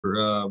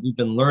we've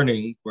been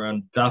learning, we're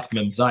on Daf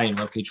Mem Zayin,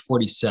 on page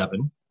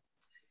 47,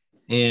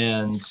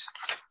 and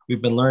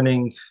we've been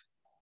learning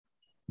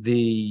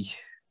the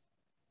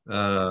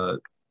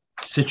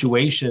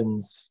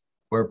situations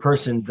where a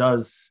person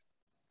does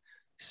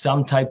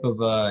some type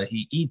of,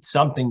 he eats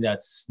something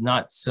that's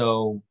not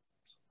so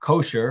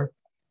kosher,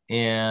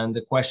 and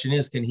the question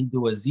is, can he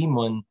do a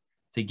zimun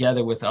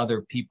together with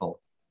other people?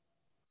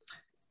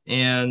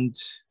 And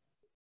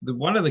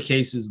one of the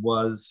cases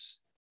was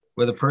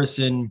where the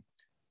person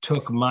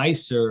took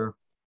Meiser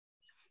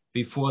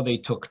before they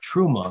took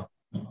Truma.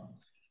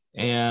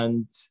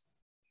 And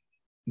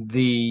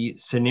the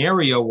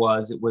scenario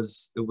was it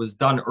was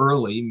done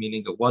early,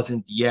 meaning it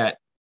wasn't yet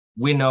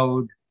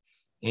winnowed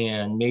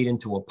and made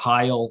into a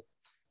pile.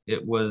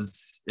 It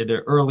was at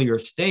an earlier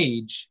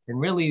stage, and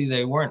really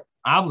they weren't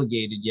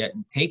obligated yet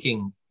in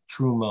taking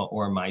Truma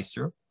or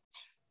Meiser.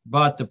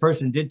 But the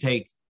person did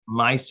take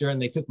Meiser,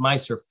 and they took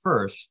Meiser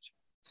first.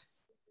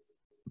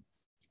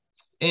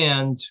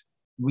 And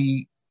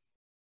we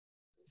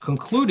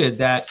concluded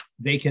that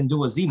they can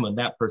do a zimun,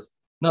 that person.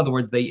 In other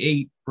words, they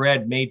ate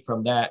bread made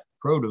from that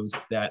produce,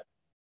 that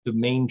the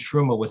main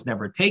truma was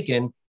never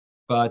taken,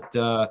 but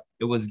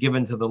it was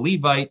given to the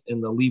Levite,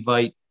 and the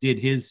Levite did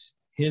his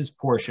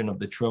portion of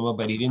the truma,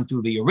 but he didn't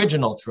do the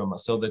original truma.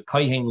 So the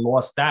kohen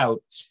lost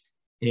out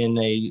in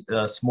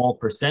a small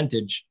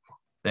percentage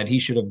that he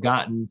should have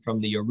gotten from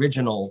the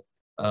original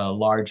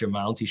large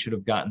amount. He should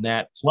have gotten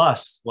that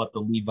plus what the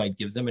Levite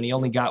gives him, and he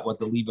only got what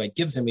the Levite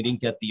gives him. He didn't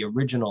get the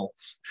original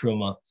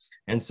truma,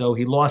 and so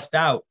he lost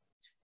out.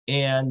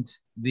 And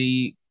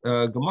the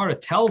Gemara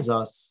tells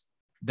us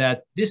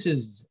that this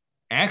is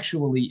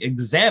actually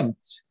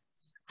exempt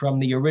from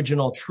the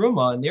original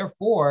truma, and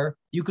therefore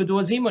you could do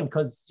a zimun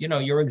because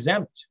you're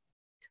exempt.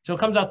 So it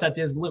comes out that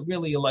there's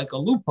really like a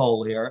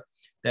loophole here,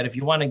 that if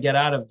you want to get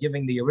out of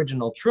giving the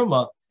original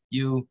truma,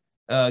 you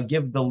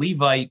give the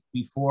Levite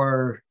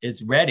before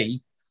it's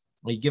ready.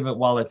 You give it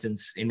while it's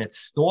in its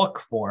stalk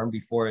form,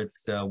 before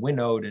it's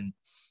winnowed and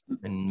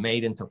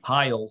made into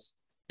piles,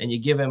 and you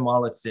give him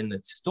while it's in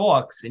its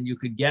stalks, and you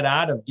could get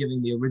out of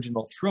giving the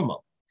original truma.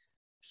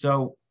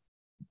 So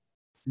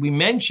we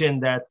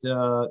mentioned that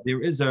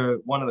there is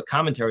one of the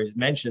commentaries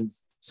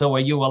mentions, so are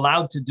you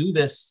allowed to do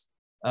this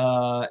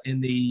are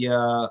you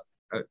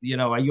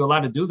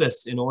allowed to do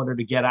this in order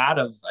to get out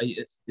of,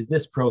 is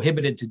this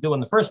prohibited to do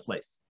in the first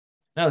place?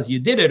 No, you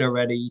did it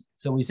already,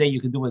 so we say you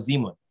can do a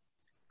zimun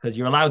because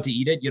you're allowed to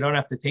eat it. You don't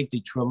have to take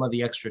the truma,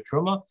 the extra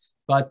truma.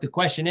 But the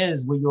question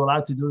is, were you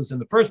allowed to do this in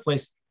the first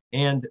place?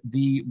 And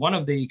one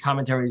of the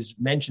commentaries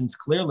mentions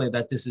clearly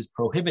that this is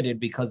prohibited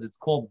because it's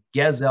called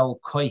gezel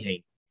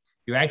kohen.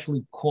 You're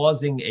actually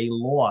causing a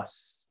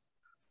loss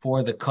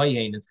for the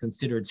kohen. It's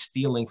considered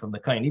stealing from the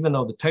kohen, even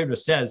though the Torah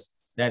says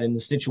that in the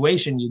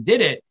situation you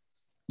did it,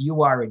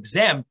 you are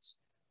exempt,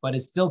 but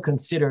it's still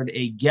considered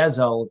a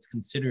gezel. It's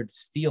considered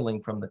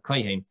stealing from the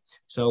kohen.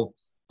 So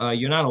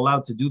you're not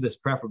allowed to do this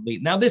preferably.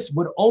 Now, this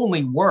would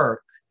only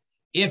work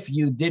if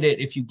you did it,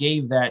 if you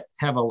gave that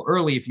tevel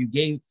early, if you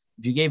gave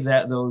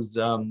that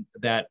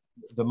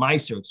the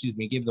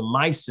Meiser, gave the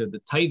Meiser,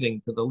 the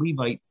tithing to the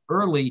Levite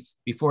early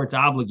before it's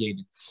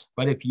obligated.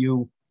 But if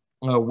you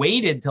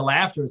waited till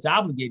after it's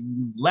obligated,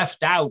 you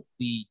left out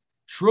the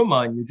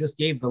truma and you just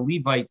gave the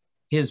Levite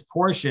his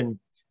portion,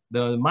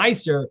 the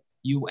Meiser,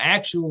 you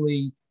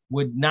actually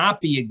would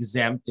not be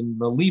exempt, and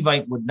the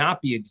Levite would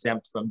not be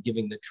exempt from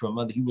giving the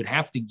truma. He would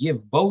have to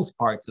give both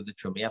parts of the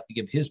truma. You have to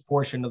give his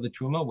portion of the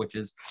truma, which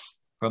is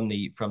from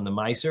the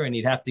Meiser, and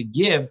he'd have to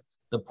give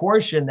the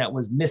portion that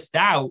was missed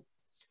out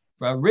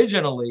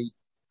originally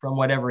from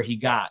whatever he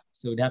got.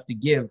 So he'd have to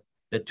give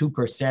the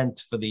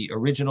 2% for the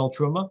original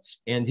truma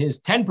and his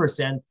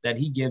 10% that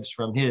he gives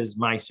from his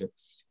Meiser.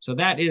 So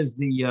that is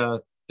the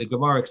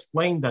Gemara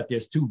explained that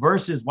there's two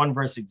verses. One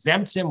verse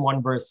exempts him,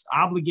 one verse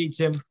obligates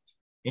him.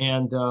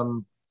 And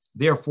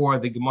therefore,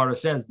 the Gemara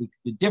says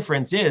the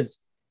difference is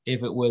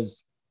if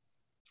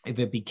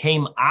it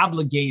became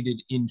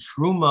obligated in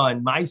Truma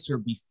and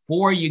Meiser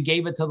before you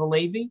gave it to the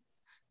Levi,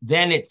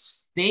 then it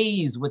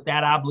stays with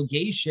that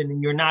obligation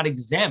and you're not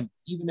exempt,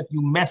 even if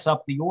you mess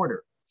up the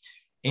order.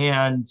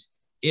 And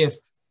if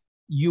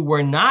you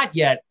were not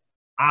yet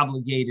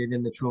obligated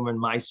in the Truma and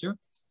Meiser,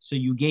 so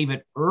you gave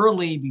it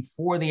early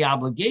before the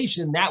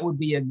obligation, that would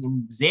be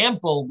an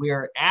example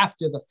where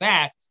after the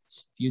fact,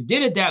 if you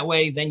did it that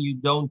way, then you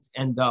don't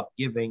end up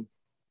giving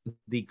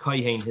the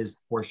kohen his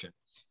portion.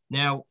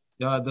 Now,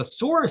 the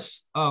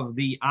source of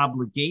the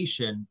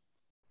obligation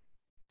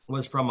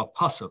was from a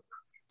pasuk.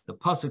 The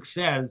pasuk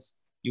says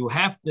you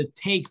have to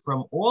take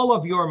from all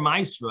of your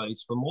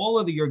maisros, from all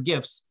of your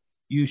gifts,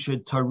 you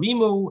should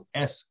tarimu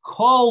es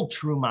kol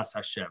trumas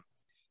Hashem.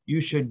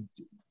 You should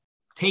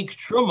take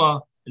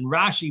truma, and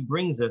Rashi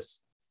brings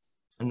us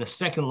in the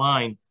second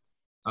line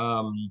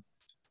of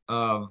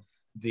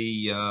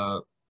the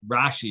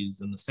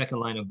Rashis, in the second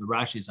line of the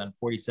Rashis on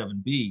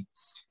 47b.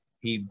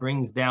 He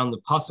brings down the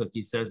pasuk.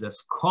 He says,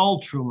 "As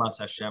kol trumas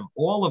Hashem,"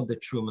 all of the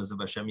trumas of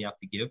Hashem you have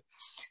to give,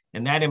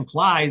 and that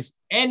implies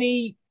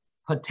any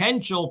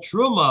potential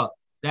truma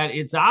that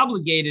it's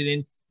obligated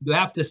in. you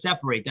have to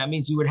separate. That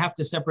means you would have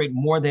to separate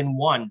more than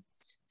one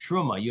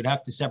truma. You'd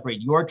have to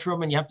separate your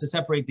truma, and you have to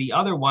separate the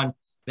other one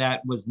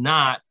that was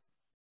not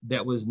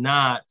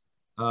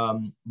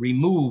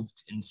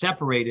removed and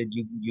separated.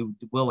 You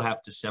will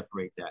have to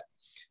separate that,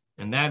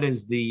 and that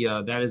is the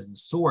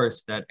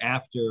source that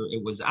after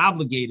it was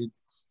obligated,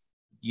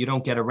 you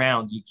can't get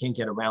around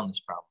this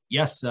problem.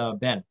 Yes,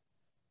 Ben.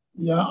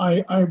 Yeah,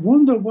 I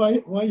wonder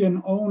why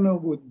an owner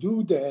would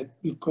do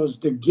that, because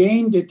the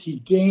gain that he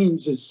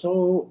gains is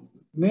so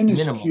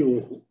minuscule.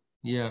 Minimal.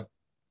 Yeah.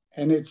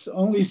 And it's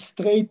only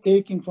straight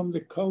taken from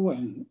the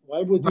Cohen.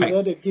 Why would you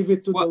rather give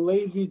it to the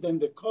Levi than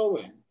the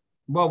Cohen?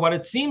 Well, what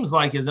it seems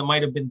like is it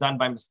might have been done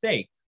by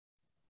mistake.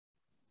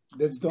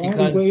 That's the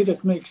only way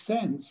that makes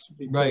sense.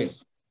 Right.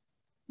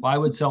 Why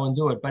would someone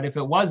do it? But if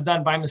it was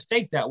done by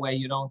mistake that way,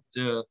 you don't,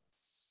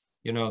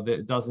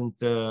 it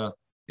doesn't,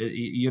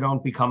 you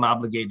don't become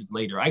obligated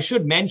later. I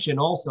should mention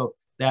also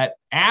that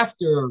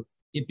after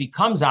it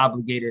becomes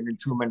obligated in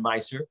Truma and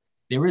Meiser,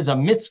 there is a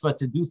mitzvah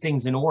to do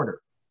things in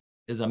order.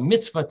 There's a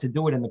mitzvah to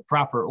do it in the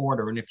proper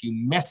order. And if you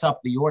mess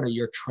up the order,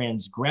 you're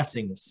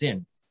transgressing a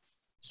sin.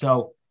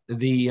 So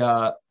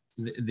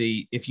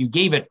if you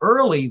gave it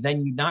early,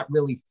 then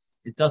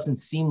it doesn't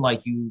seem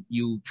like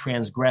you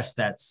transgressed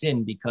that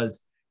sin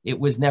because it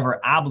was never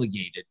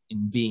obligated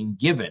in being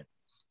given.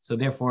 So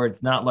therefore,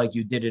 it's not like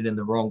you did it in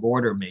the wrong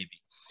order,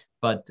 maybe.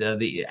 But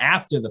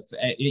after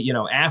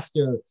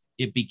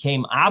it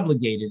became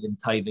obligated in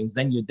tithings,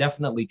 then you're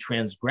definitely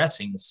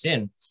transgressing the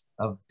sin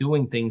of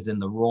doing things in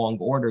the wrong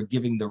order,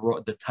 giving the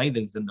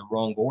tithings in the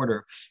wrong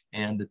order.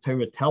 And the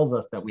Torah tells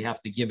us that we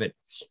have to give it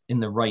in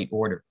the right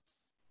order.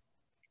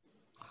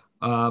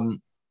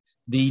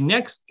 The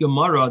next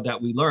Gemara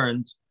that we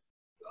learned,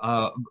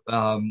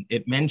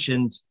 it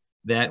mentioned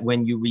that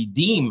when you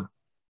redeem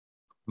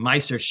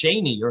Meiser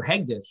Sheni, your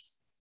Hegdish,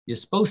 you're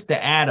supposed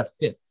to add a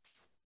fifth.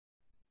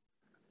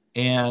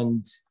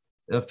 And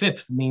a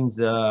fifth means,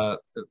 it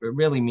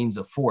really means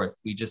a fourth.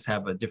 We just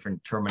have a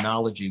different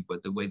terminology,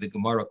 but the way the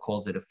Gemara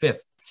calls it a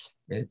fifth,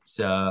 it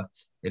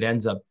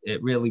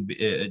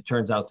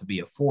turns out to be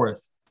a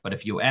fourth. But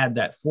if you add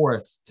that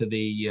fourth to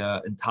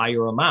the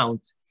entire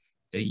amount,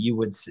 you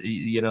would,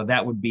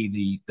 that would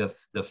be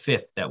the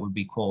fifth. That would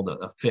be called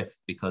a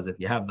fifth, because if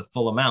you have the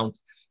full amount,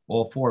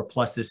 all four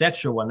plus this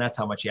extra one, that's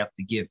how much you have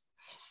to give.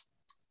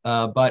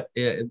 But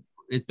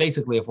it's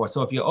basically a fourth.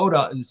 So if you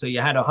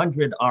you had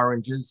 100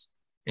 oranges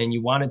and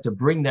you wanted to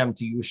bring them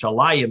to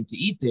Yerushalayim to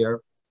eat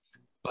there,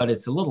 but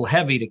it's a little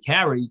heavy to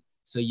carry,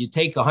 so you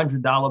take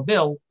 $100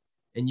 bill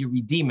and you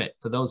redeem it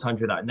for those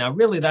 100. Now,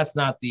 really, that's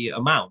not the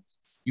amount.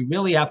 You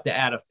really have to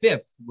add a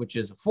fifth, which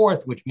is a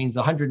fourth, which means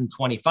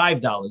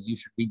 $125. You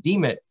should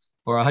redeem it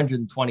for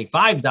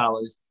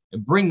 $125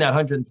 and bring that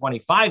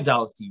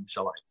 $125 to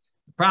Yerushalayim.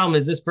 The problem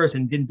is this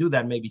person didn't do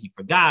that. Maybe he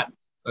forgot,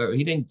 or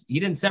he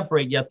didn't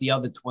separate yet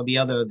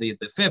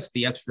the fifth,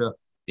 the extra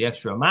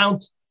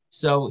amount.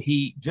 So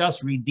he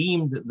just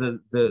redeemed the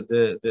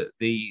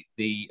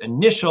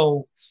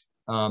initial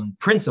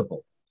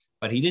principal,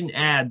 but he didn't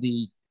add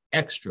the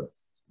extra.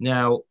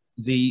 Now,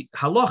 the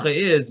halacha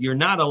is you're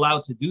not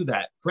allowed to do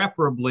that.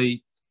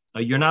 Preferably,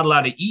 you're not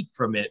allowed to eat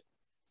from it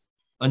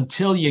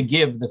until you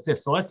give the fifth.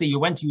 So let's say you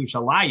went to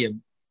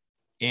Yerushalayim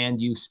and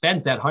you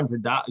spent that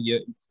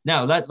 $100.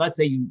 Now let's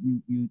say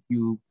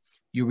you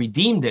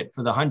redeemed it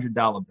for the $100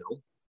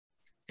 bill,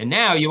 and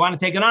now you want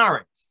to take an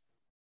orange.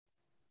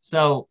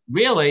 So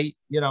really,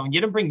 you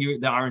didn't bring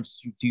the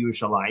orange to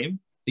Yerushalayim.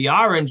 The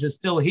orange is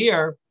still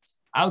here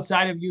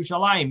outside of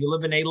Yerushalayim. You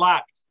live in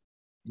Eilat,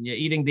 and you're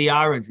eating the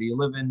orange. Or you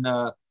live in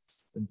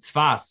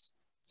Tzfas,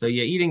 so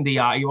you're eating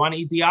you want to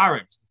eat the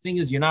orange. The thing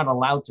is, you're not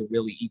allowed to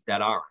really eat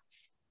that orange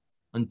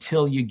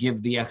until you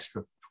give the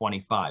extra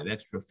 25,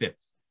 extra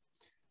fifth.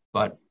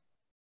 But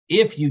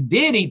if you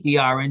did eat the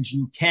orange,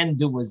 you can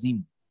do a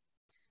zima.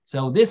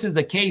 So this is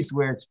a case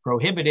where it's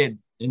prohibited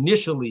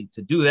initially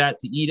to do that,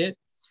 to eat it.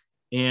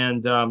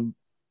 And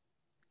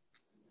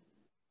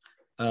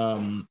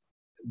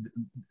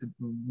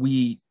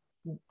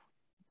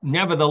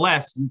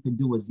nevertheless, you can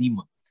do a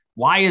zima.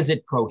 Why is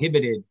it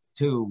prohibited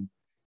to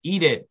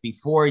eat it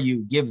before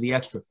you give the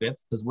extra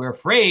fifth? Because we're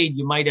afraid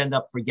you might end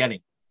up forgetting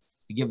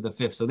to give the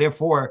fifth. So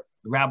therefore,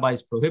 the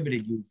rabbis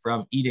prohibited you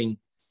from eating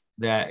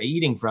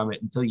from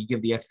it until you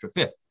give the extra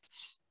fifth.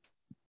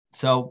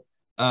 So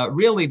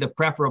really, the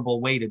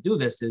preferable way to do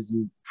this is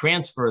you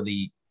transfer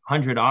the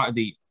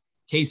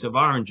case of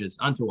oranges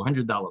onto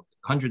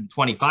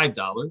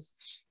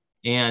 $125,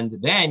 and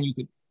then you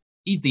could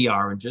eat the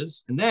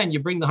oranges, and then you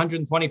bring the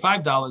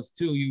 $125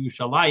 to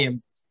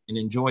Yerushalayim and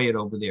enjoy it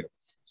over there.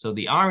 So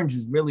the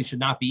oranges really should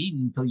not be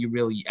eaten until you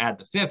really add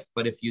the fifth.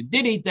 But if you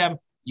did eat them,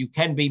 you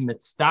can be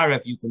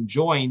mitzdaref, you can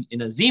join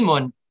in a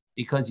zimun,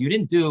 because you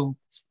didn't do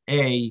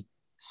a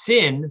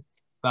sin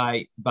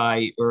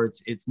or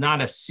it's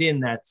not a sin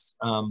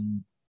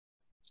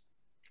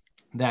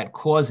that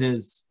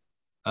causes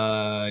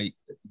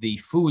the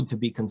food to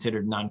be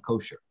considered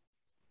non-kosher.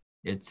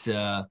 It's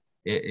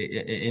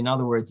in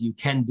other words, you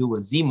can do a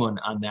zimun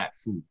on that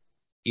food,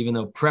 even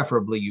though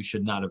preferably you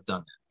should not have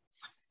done that.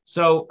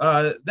 So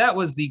that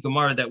was the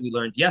Gemara that we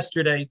learned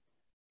yesterday.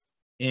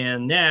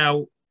 And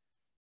now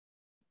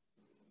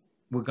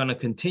we're going to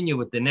continue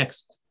with the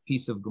next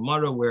piece of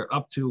Gemara. We're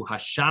up to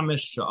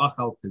Hashamish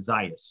Sha'achal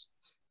Kazayas.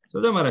 So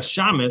we're talking about a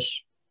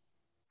Shamish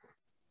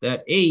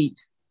that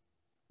ate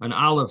an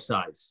olive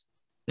size.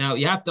 Now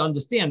you have to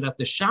understand that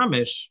the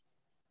Shamish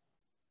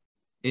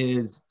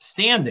is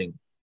standing.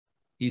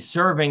 He's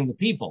serving the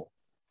people.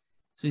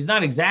 So he's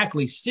not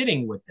exactly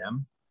sitting with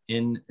them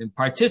in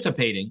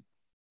participating,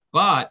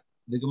 but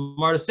the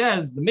Gemara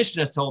says, the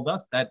Mishnah has told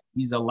us that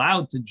he's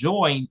allowed to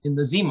join in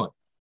the Zimun.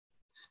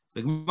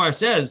 So the Gemara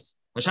says,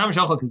 if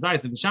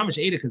Shamish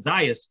ate a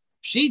Kazayas,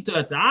 Shita,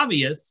 it's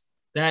obvious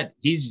that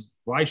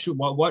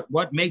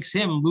what makes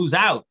him lose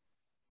out?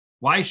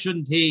 Why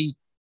shouldn't he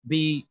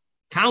be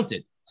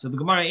counted? So the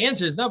Gemara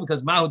answers, no,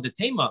 because Mahu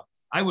Detema,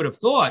 I would have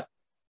thought,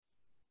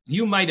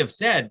 you might have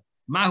said,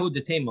 Mahu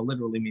Detema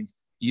literally means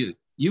you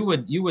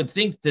would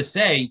think to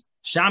say,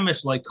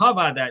 Shamish like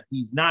Kava, that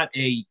he's not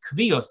a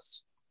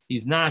Kvios,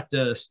 he's not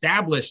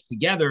established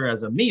together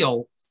as a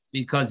meal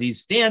because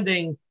he's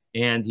standing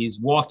and he's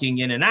walking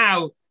in and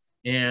out.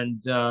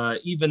 And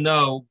even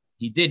though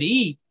he did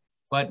eat,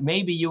 but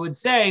maybe you would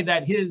say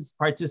that his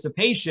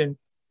participation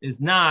is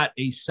not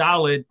a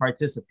solid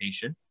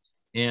participation.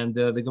 And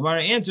the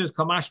Gemara answers,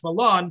 Kamash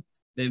Malon,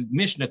 the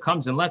Mishnah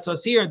comes and lets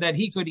us hear that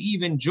he could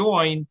even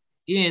join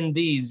in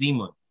the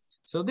Zimun.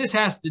 So this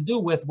has to do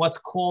with what's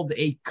called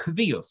a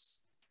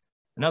Kvius.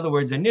 In other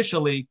words,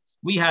 initially,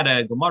 we had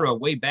a Gemara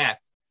way back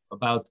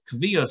about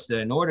Kvius.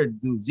 In order to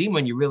do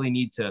Zimun, you really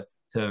need to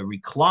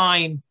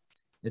recline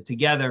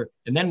together.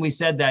 And then we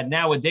said that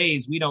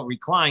nowadays we don't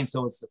recline,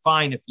 so it's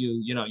fine if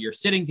you're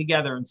sitting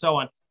together and so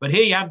on. But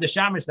here you have the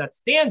Shamish that's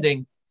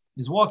standing,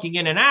 is walking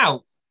in and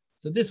out.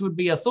 So this would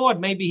be a thought,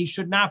 maybe he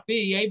should not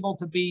be able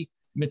to be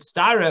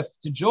mitzaref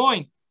to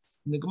join.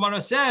 And the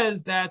Gemara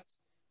says that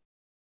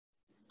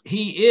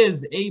he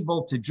is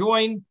able to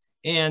join.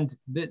 And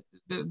the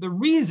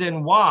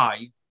reason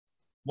why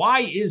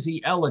is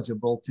he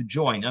eligible to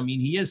join? I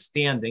mean, he is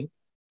standing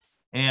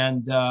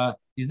and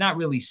he's not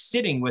really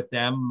sitting with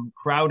them,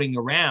 crowding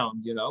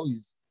around,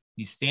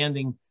 he's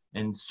standing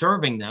and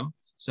serving them.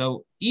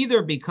 So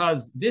either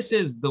because this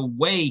is the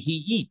way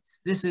he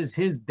eats, this is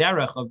his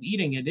derech of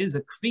eating, it is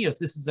a kfiyas,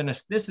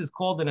 this is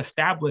called an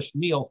established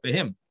meal for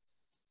him.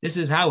 This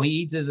is how he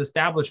eats his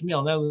established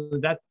meal. No,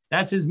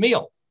 that's his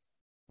meal.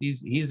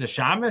 He's a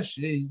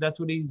shamish. That's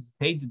what he's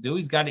paid to do.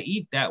 He's got to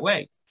eat that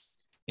way,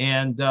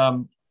 and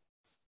that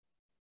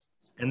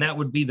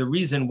would be the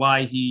reason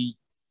why he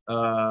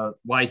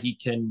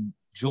can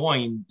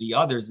join the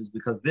others, is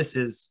because this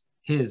is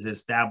his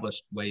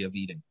established way of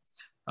eating,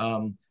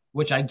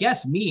 which I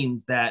guess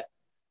means that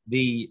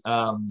the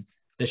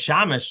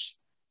shamish,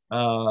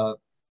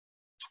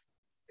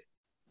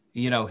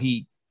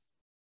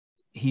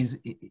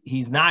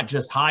 he's not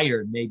just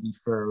hired maybe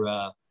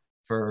for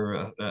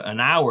an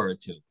hour or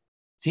two.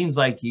 Seems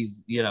like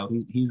he's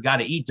got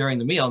to eat during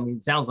the meal. I mean,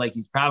 it sounds like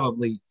he's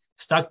probably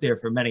stuck there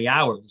for many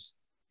hours,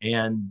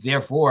 and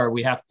therefore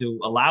we have to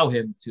allow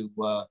him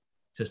to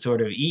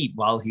sort of eat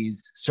while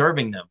he's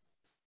serving them.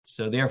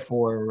 So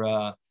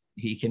therefore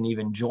he can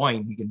even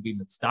join. He can be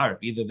mitzdarif.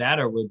 Either that,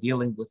 or we're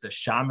dealing with a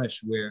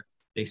shamish where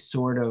they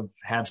sort of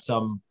have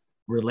some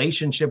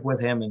relationship with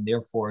him, and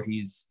therefore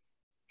he's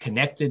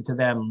connected to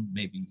them,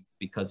 maybe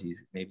because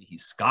he's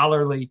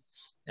scholarly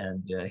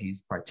and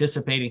he's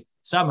participating.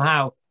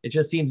 Somehow it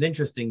just seems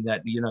interesting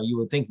that you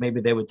would think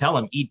maybe they would tell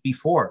him, eat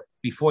before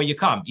you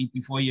come, eat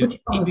before you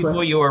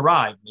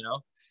arrive.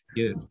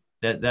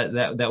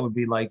 That would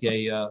be like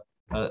a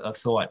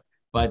thought.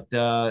 But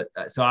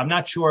so I'm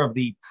not sure of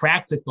the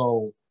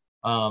practical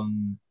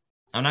side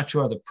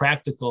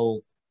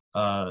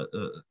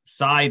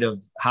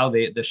of how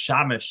the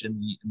shamish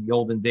in the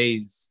olden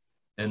days,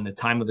 in the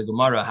time of the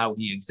Gemara, how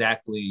he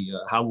exactly,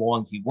 how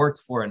long he worked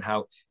for and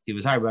how he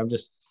was hired. But I'm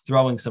just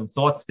throwing some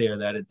thoughts there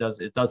that it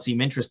does seem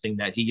interesting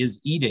that he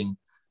is eating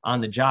on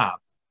the job.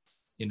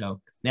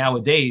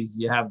 Nowadays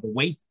you have the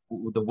waiter,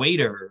 the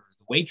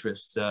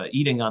waitress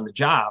eating on the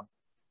job.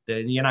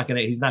 That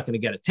he's not gonna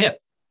get a tip.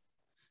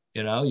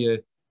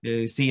 You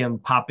see him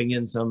popping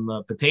in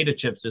some potato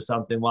chips or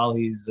something while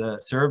he's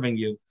serving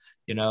you,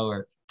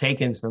 or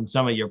taking from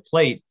some of your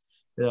plate.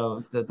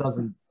 That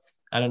doesn't.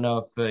 I don't know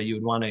if you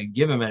would want to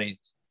give him any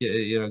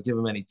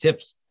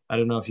tips. I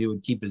don't know if he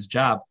would keep his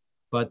job.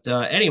 But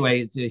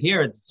anyway,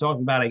 here it's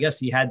talking about, I guess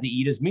he had to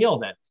eat his meal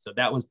then. So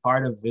that was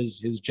part of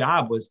his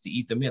job, was to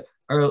eat the meal.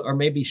 Or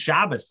maybe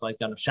Shabbos, like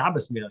on a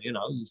Shabbos meal,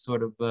 you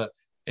sort of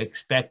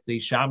expect the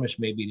Shamish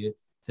maybe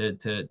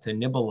to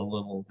nibble a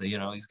little.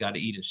 He's got to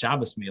eat a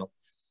Shabbos meal,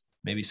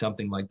 maybe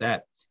something like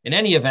that. In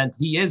any event,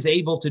 he is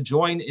able to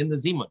join in the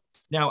Zimun.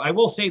 Now, I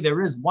will say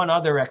there is one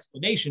other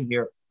explanation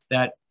here,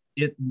 that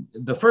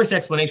the first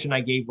explanation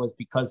I gave was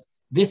because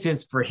this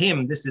is for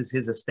him, this is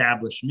his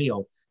established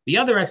meal. The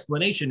other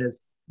explanation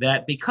is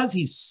that because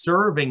he's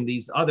serving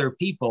these other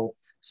people,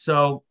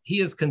 so he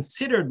is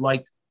considered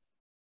like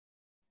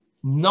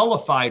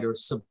nullified or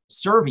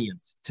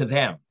subservient to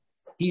them.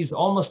 He's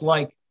almost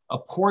like a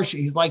portion.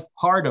 He's like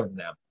part of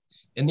them,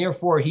 and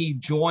therefore he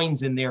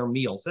joins in their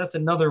meals. That's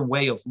another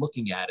way of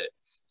looking at it.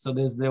 So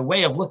there's the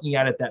way of looking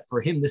at it that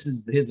for him this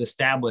is his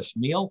established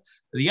meal.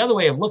 The other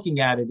way of looking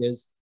at it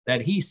is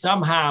that he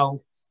somehow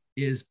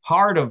is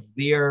part of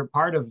their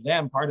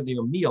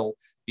meal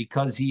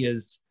because he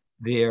is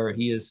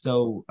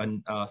so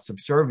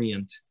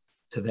subservient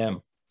to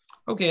them.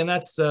 Okay, and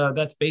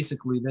that's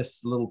basically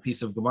this little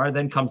piece of Gemara.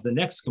 Then comes the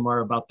next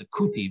Gemara about the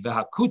kuti,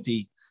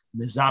 v'hakuti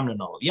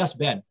mizamnano. Yes,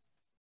 Ben.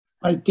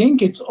 I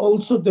think it's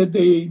also that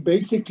they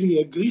basically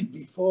agreed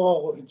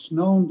before it's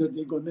known that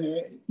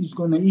he's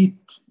gonna eat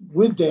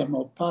with them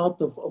or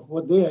part of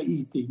what they are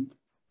eating.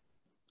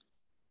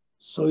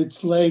 So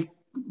it's like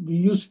we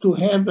used to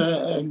have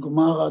a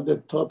Gemara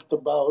that talked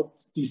about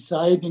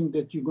deciding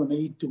that you're gonna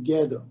eat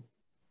together.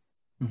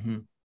 Mm-hmm.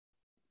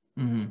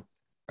 Mm-hmm.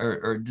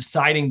 Or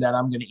deciding that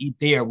I'm going to eat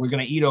there. We're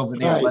going to eat over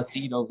there. Right. Let's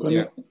eat over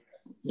there.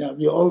 Yeah,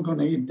 we're all going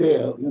to eat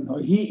there. You know,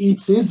 he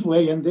eats his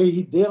way and they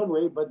eat their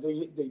way, but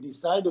they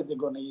decided they're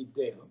going to eat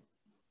there.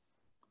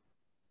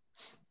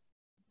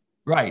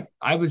 Right.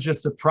 I was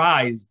just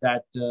surprised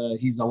that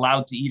he's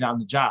allowed to eat on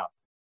the job.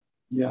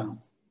 Yeah.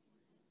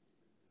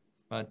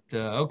 But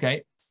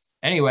okay.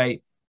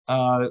 Anyway,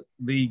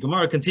 the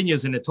Gemara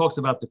continues and it talks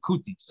about the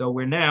kuti. So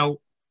we're now,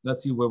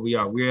 let's see where we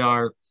are. We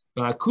are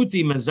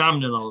kuti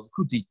mezamnanol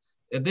kuti.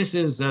 This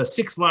is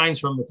 6 lines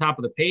from the top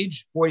of the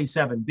page,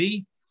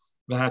 47b.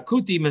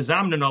 Kuti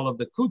mezamnanol of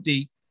the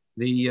kuti.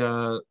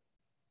 The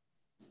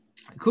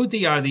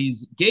kuti are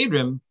these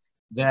gerim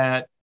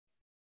that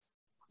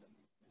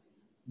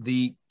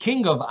the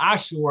king of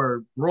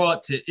Ashur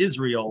brought to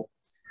Israel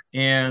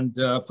and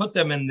put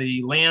them in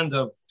the land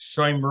of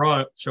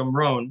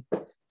Shomron,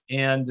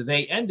 and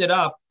they ended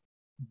up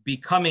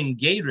becoming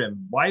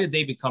gerim. Why did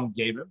they become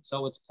gerim?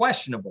 So it's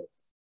questionable.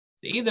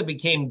 They either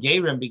became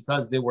gerim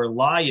because they were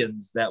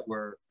lions that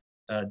were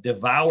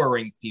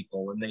devouring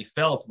people, and they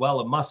felt,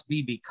 well, it must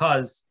be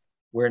because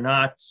we're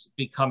not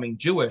becoming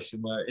Jewish,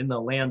 and we're in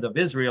the land of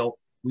Israel.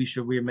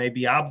 We may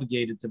be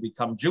obligated to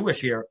become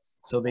Jewish here.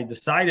 So they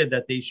decided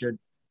that they should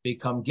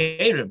become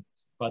gerim.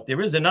 But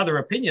there is another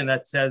opinion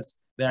that says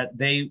that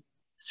they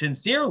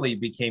sincerely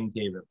became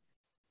gerim.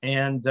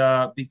 And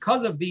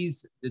because of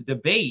these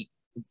debate,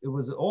 it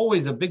was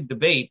always a big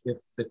debate if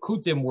the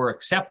kutim were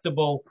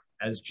acceptable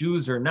as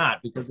Jews or not,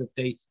 because if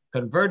they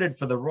converted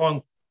for the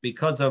wrong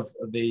because of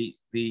the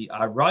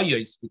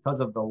arayos,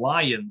 because of the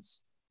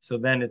lions, so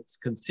then it's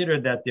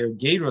considered that their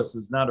gerus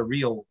is not a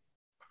real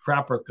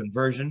proper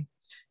conversion,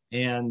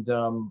 and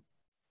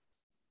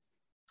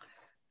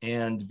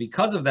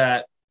because of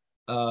that,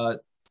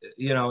 and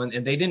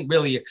they didn't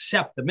really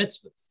accept the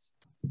mitzvahs,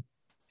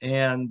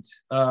 and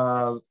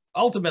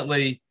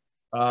ultimately.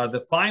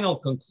 The final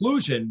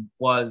conclusion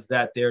was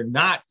that they're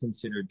not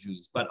considered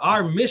Jews, but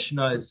our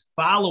Mishnah is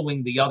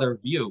following the other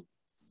view.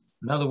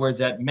 In other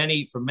words,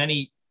 for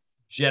many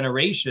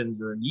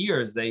generations or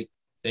years, they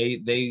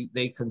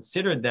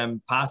considered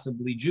them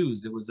possibly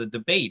Jews. It was a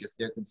debate if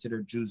they're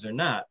considered Jews or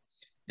not,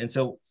 and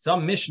so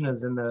some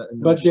Mishnahs in the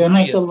but they're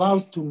not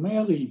allowed to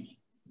marry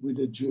with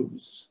the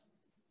Jews.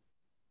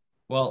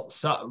 Well,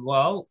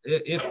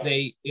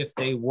 if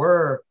they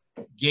were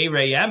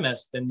Gerei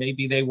Emes, then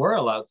maybe they were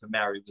allowed to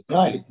marry with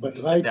the Jews. But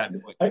right at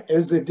that point.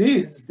 As it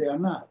is, they are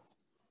not.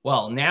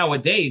 Well,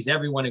 nowadays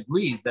everyone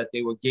agrees that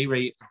they were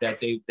Gerei,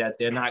 that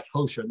they're not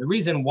kosher. And the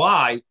reason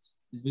why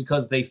is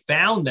because they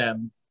found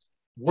them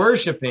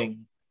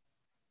worshiping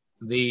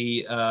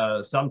the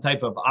some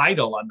type of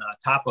idol on the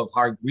top of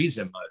Har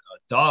Grizim, a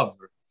dove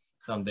or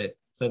something.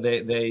 So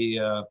they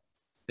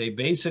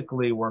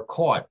basically were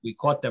caught. We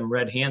caught them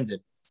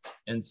red-handed,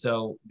 and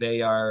so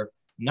they are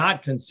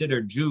not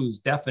considered Jews,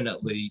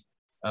 definitely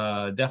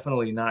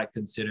not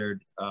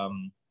considered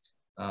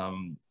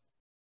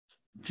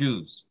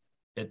Jews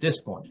at this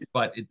point.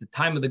 But at the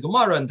time of the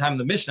Gemara and time of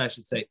the Mishnah, I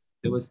should say,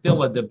 there was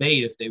still a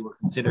debate if they were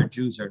considered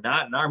Jews or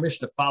not. And our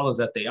Mishnah follows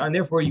that they are. And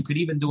therefore, you could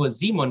even do a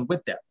zimun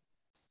with them.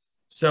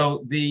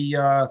 So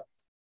the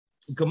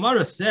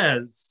Gemara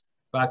says,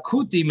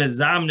 "Kuti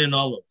mezamnin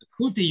olav." The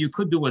kuti, you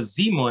could do a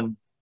zimun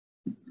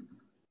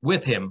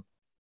with him.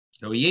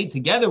 So he ate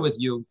together with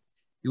you.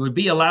 You would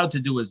be allowed to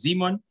do a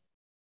zimun.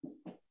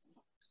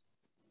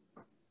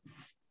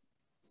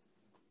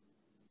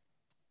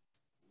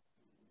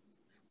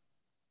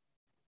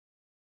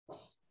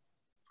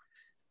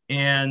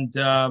 And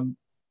the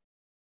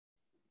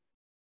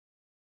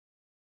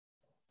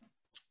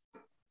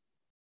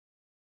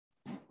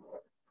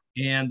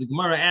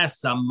Gemara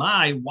asks,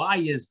 Amai, why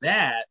is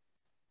that?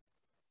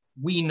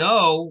 We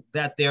know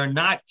that they're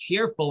not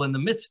careful in the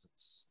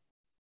mitzvahs.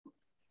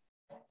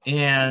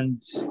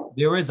 And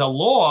there is a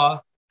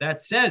law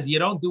that says you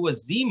don't do a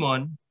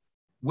zimun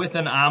with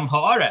an am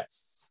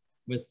haaretz,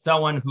 with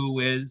someone who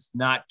is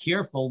not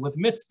careful with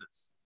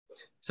mitzvahs.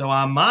 So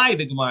Amai,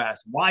 the Gemara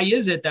asks, why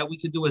is it that we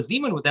could do a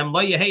zimun with them?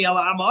 Lo yehei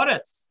ela am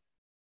haaretz.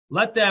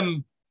 Let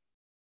them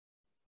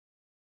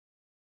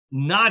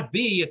not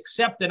be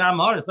except an am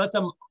haaretz. Let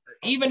them,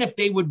 even if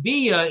they would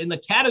be in the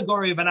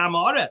category of an am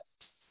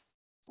haaretz,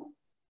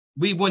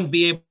 we wouldn't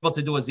be able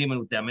to do a zimun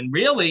with them. And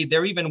really,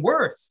 they're even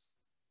worse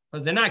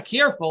because they're not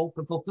careful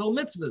to fulfill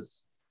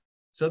mitzvahs.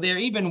 So they're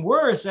even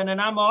worse than an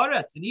Am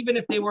Haaretz. And even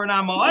if they were an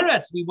Am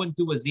Haaretz, we wouldn't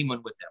do a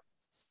zimun with them.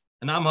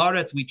 An Am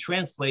Haaretz, we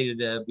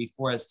translated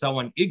before as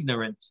someone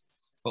ignorant,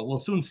 but we'll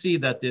soon see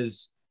that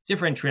there's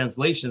different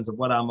translations of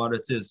what Am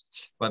Haaretz is.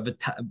 But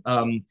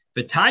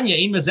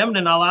V'tanya ein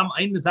mezemnin al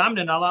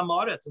Am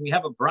Haaretz. And we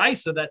have a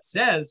brisa that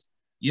says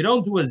you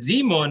don't do a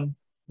zimun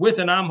with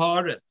an Am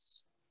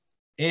Haaretz.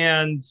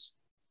 And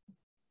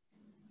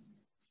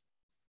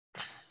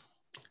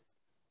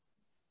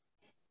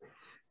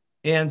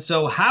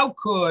so how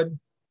could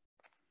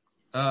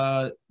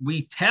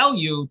we tell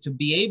you to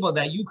be able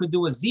that you could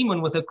do a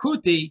zimun with a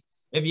kuti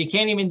if you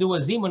can't even do a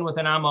zimun with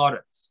an Am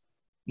Haaretz?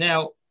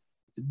 Now,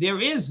 there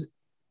is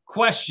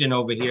question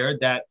over here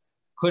that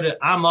could an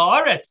Am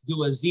Haaretz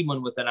do a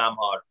zimun with an Am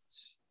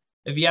Haaretz?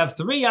 If you have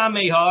three Am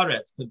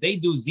Haaretz, could they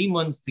do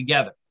zimuns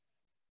together?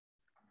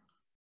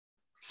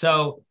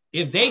 So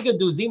if they could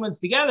do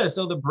zimuns together,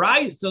 so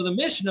the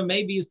Mishnah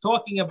maybe is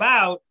talking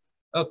about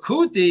a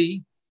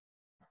kuti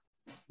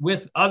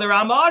with other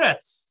Am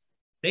Haaretz.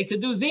 They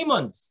could do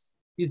zimuns.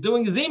 He's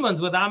doing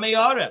zimuns with Am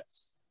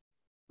Haaretz,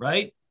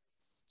 right?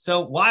 So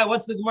why?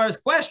 What's the Gemara's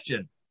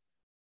question?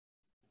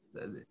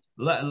 Am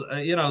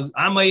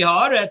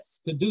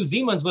Haaretz could do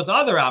zimuns with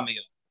other Am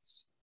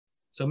Haaretz.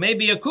 So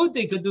maybe a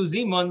kuti could do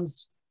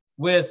zimuns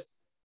with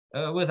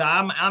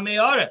Am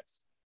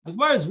Haaretz. The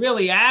Gemara is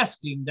really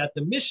asking that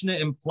the Mishnah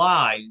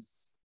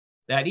implies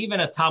that even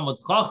a Talmud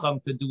Chacham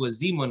could do a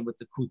zimun with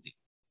the kuti,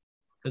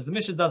 because the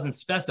Mishnah doesn't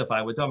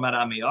specify. We're talking about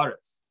Am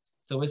Haaretz.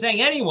 So we're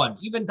saying anyone,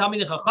 even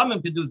Talmid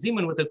Chachamim could do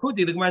zimun with the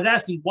kuti. The Gemara is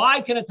asking,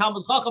 why can a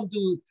Talmud Chacham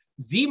do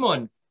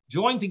zimun,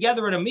 join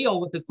together in a meal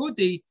with the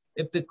kuti,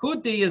 if the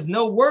kuti is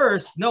no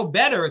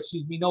better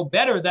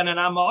than an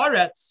Am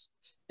Haaretz?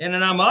 And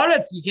an Am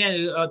Haaretz, you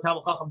can't,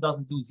 Talmud Chacham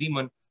doesn't do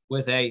zimun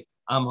with a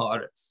Am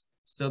Haaretz.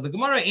 So the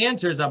Gemara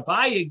answers,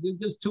 Abaye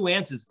gives two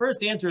answers.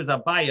 First answer is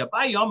Abaye.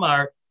 Abaye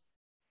Omar,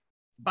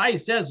 Abaye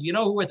says, you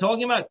know who we're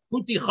talking about?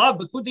 Kuti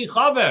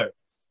Chaver.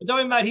 We're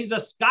talking about he's a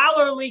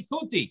scholarly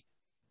kuti.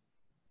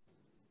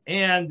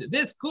 And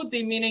this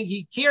kuti, meaning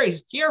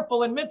he's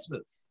careful in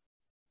mitzvahs.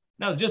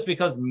 Now, just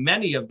because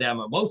many of them,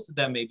 or most of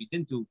them maybe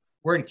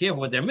weren't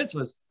careful with their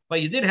mitzvahs,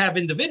 but you did have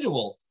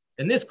individuals.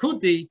 And this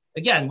kuti,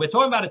 again, we're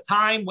talking about a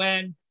time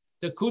when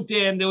the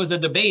kutim, there was a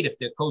debate if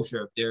they're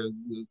kosher, if they're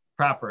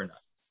proper or not.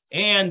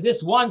 And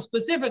this one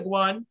specific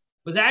one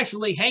was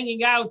actually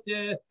hanging out,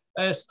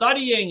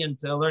 studying and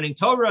learning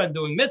Torah and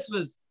doing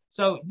mitzvahs.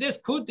 So this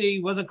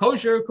kuti was a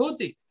kosher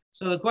kuti.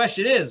 So the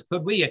question is,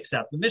 could we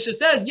accept? The Mishnah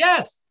says,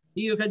 yes,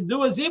 you could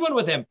do a zimun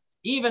with him.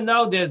 Even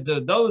though there's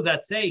those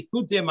that say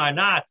kutim are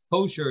not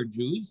kosher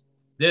Jews,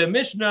 the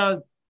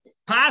Mishnah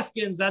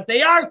paskins that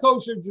they are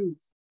kosher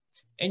Jews.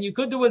 And you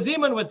could do a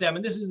zimun with them.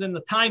 And this is in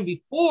the time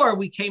before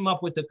we came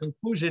up with the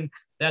conclusion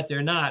that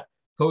they're not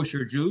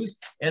kosher Jews.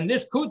 And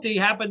this kuti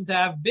happened to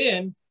have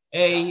been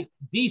a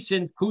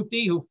decent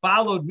kuti who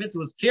followed mitzvahs,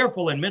 was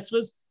careful in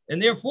mitzvahs,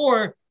 and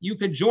therefore you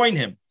could join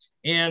him.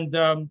 And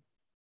a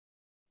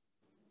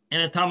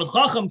Talmud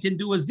Chacham can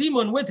do a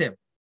zimun with him.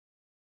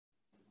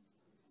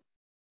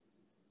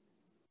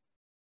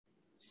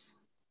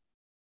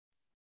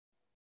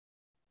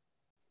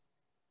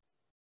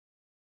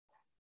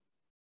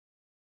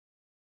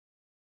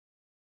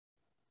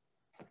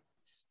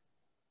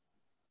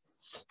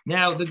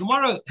 Now, the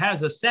Gemara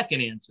has a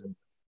second answer.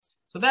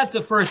 So that's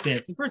the first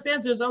answer. The first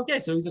answer is, okay,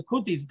 so he's a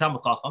kuti, he's a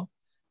Talmud Chacham.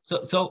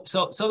 So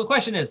the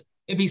question is,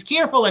 if he's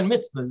careful in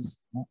mitzvahs,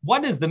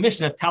 what is the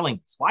Mishnah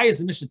telling us? Why is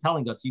the Mishnah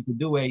telling us you could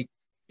do a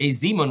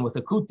zimun with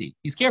a kuti?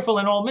 He's careful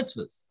in all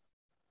mitzvahs.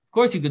 Of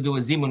course, you could do a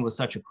zimun with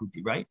such a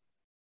kuti, right?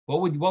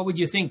 What would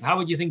you think? How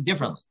would you think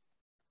differently?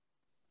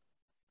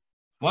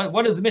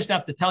 What does the Mishnah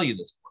have to tell you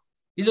this for?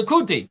 He's a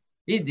kuti.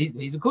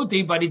 He's a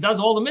kuti, but he does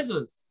all the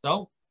mitzvahs.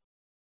 So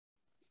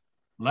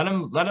let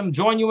him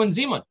join you in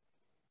zimun.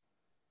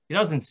 He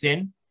doesn't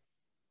sin.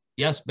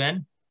 Yes,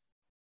 Ben?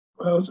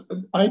 Well,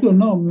 I don't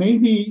know.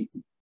 Maybe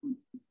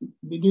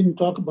we didn't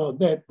talk about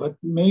that, but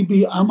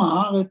maybe Am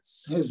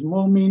Haaretz has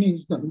more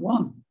meanings than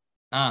one.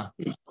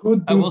 It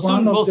could be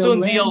one of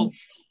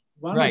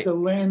the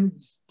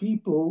land's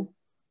people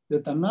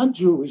that are not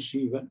Jewish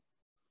even.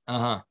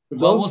 Well,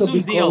 we'll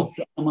soon deal.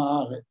 Am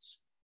Haaretz.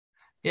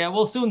 Yeah,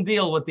 we'll soon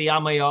deal with the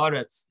Am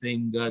Haaretz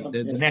thing,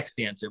 the next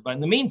answer. But in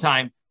the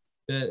meantime,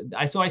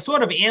 I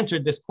sort of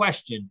answered this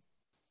question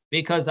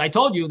because I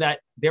told you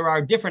that there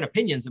are different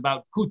opinions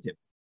about kutim.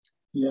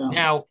 Yeah.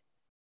 Now,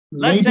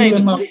 let's say if you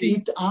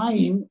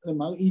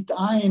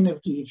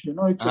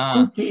know it's a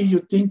kuti,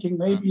 you're thinking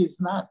maybe it's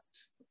not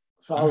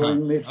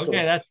following mitzvah.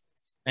 Okay, that's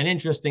an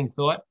interesting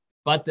thought.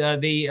 But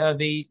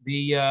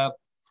the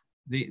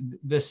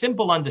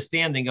simple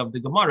understanding of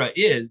the Gemara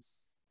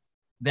is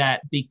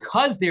that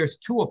because there's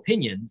two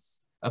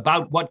opinions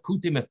about what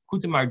kutim, if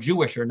kutim are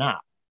Jewish or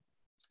not,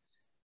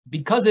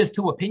 because there's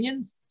two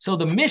opinions, so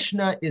the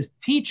Mishnah is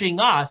teaching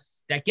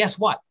us that, guess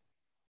what?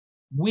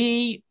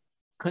 We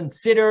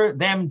consider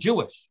them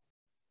Jewish.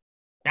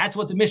 That's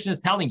what the Mishnah is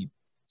telling you.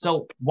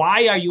 So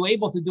why are you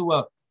able to do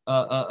a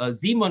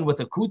zimun with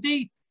a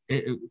kuti?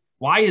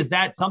 Why is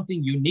that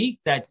something unique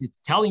that it's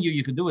telling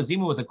you can do a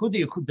zimun with a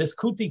kuti? This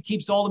kuti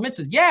keeps all the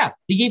mitzvahs. Yeah,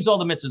 he keeps all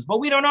the mitzvahs, but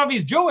we don't know if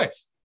he's Jewish.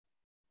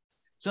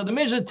 So the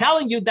Mishnah is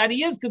telling you that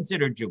he is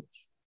considered Jewish,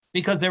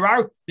 because there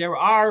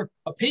are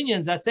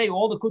opinions that say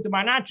all the kutim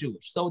are not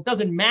Jewish. So it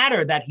doesn't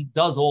matter that he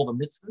does all the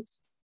mitzvahs.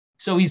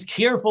 So he's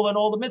careful in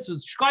all the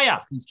mitzvahs.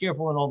 Shkoyach, he's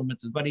careful in all the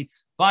mitzvahs,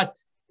 but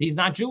he's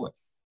not Jewish.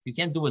 You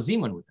can't do a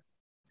zimun with him.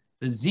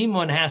 The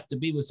zimun has to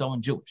be with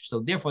someone Jewish. So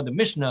therefore, the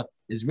Mishnah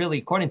is really,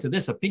 according to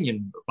this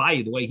opinion,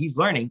 by the way he's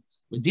learning,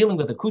 we're dealing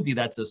with a kuti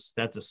that's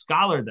a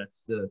scholar that's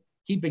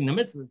keeping the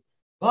mitzvahs.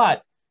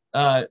 But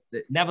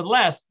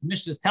nevertheless, the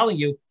Mishnah is telling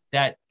you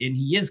that, and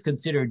he is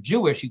considered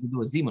Jewish, you can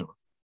do a zimun with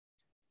him,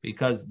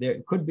 because there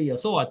could be a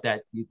thought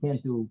that you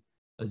can't do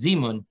a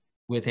zimun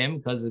with him,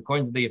 because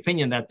according to the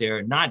opinion that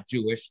they're not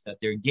Jewish, that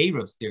their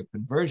gerus, their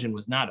conversion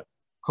was not a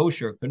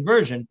kosher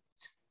conversion,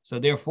 so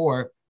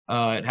therefore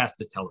it has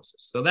to tell us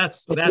this. So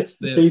that's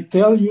they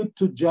tell you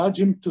to judge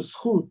him to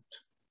schut.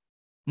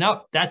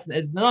 No,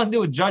 it's nothing to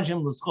do with judge him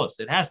l'schus.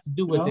 It has to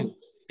do with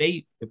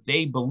if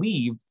they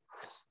believe,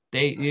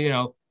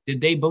 did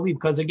they believe?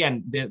 Because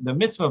again, the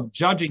mitzvah of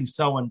judging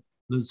someone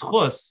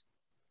l'schus,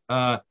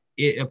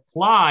 it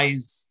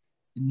applies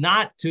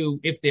not to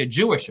if they're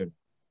Jewish or not.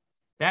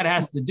 That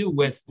has to do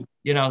with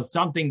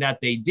something that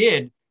they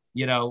did,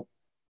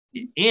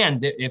 and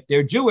if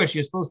they're Jewish,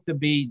 you're supposed to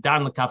be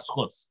dan l'kaf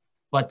schus.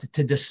 But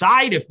to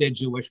decide if they're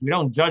Jewish, we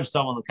don't judge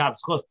someone l'kaf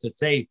schus to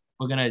say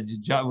we're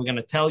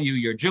gonna tell you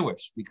you're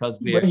Jewish, because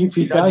if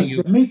he does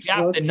you. We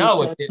have to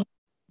know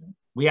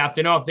we have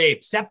to know if they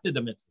accepted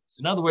the mitzvahs.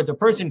 In other words, a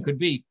person could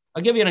be.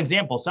 I'll give you an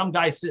example. Some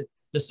guy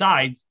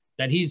decides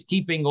that he's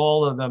keeping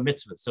all of the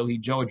mitzvahs, so he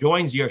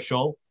joins your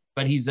shul,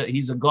 but he's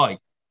a guy.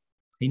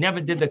 He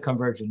never did the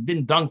conversion,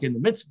 didn't dunk in the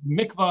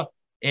mikvah,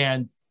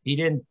 and he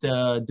didn't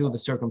do the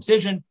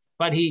circumcision,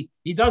 but he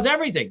does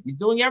everything. He's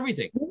doing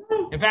everything.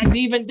 In fact,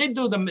 he even did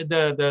do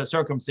the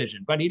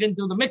circumcision, but he didn't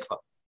do the mikvah,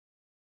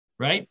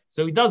 right?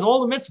 So he does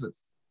all the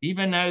mitzvahs,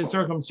 even as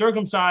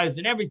circumcised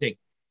and everything.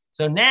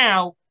 So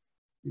now,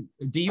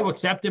 do you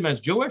accept him as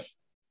Jewish?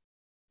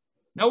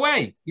 No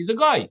way. He's a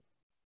guy.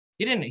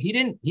 He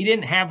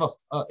didn't have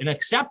an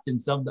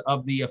acceptance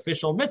of the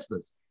official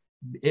mitzvahs.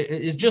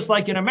 It's just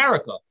like in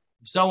America.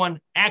 If someone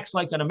acts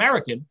like an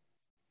American,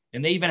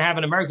 and they even have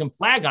an American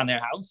flag on their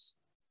house,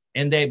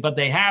 but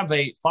they have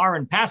a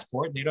foreign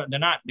passport.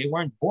 They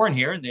weren't born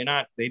here. They're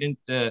not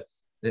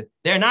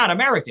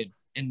American.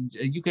 And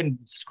you can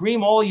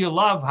scream all you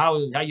love how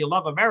you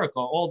love America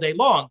all day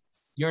long.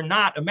 You're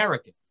not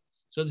American.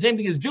 So the same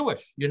thing is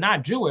Jewish. You're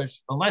not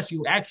Jewish unless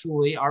you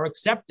actually are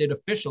accepted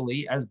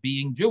officially as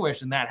being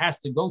Jewish, and that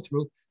has to go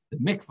through the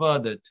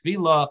mikvah, the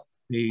tefillah,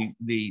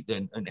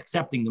 and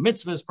accepting the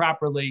mitzvahs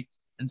properly,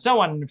 and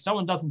so on. And if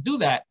someone doesn't do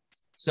that,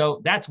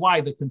 so that's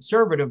why the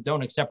conservative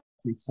don't accept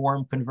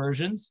reform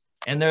conversions,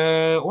 and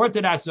the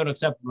Orthodox don't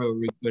accept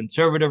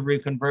conservative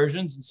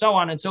reconversions, and so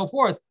on and so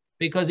forth,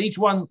 because each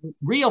one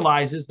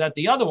realizes that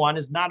the other one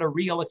is not a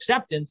real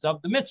acceptance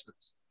of the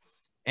mitzvahs,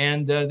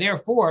 and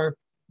therefore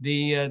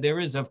there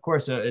is, of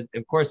course,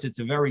 it's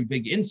a very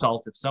big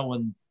insult if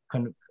someone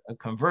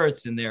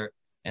converts and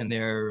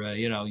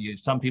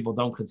some people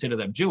don't consider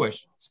them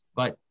Jewish,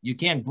 but you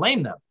can't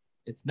blame them.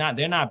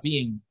 They're not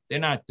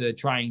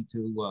trying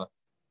to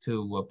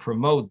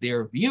promote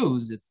their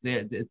views. It's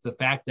the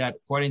fact that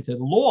according to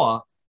the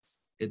law,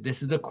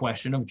 this is a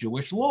question of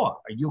Jewish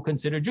law. Are you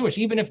considered Jewish?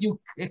 Even if you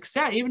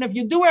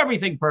do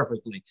everything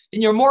perfectly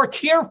and you're more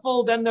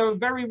careful than the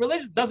very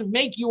religious, doesn't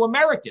make you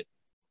American.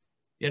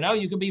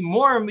 You can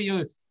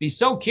be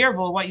so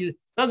careful what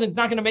it's not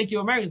going to make you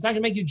American. It's not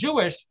going to make you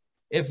Jewish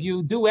if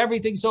you do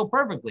everything so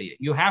perfectly.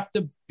 You have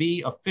to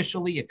be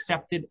officially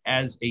accepted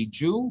as a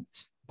Jew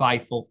by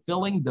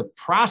fulfilling the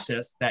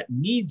process that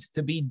needs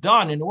to be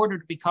done in order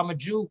to become a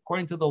Jew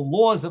according to the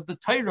laws of the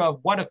Torah of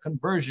what a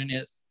conversion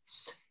is.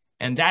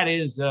 And that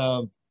is,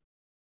 of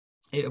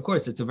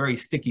course, it's a very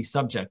sticky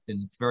subject,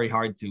 and it's very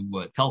hard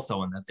to tell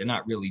someone that they're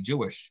not really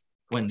Jewish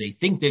when they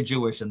think they're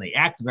Jewish and they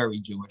act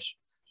very Jewish.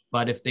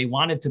 But if they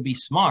wanted to be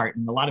smart,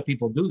 and a lot of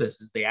people do this,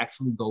 is they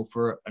actually go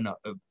for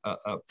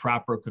a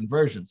proper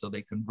conversion. So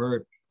they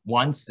convert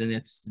once and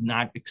it's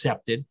not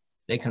accepted.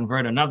 They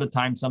convert another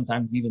time,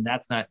 sometimes even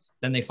that's not.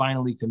 Then they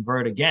finally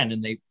convert again,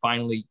 and they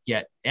finally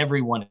get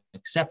everyone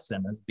accepts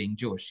them as being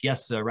Jewish.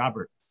 Yes,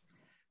 Robert.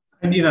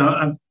 And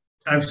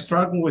I've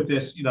struggled with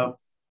this.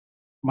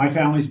 My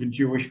family's been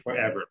Jewish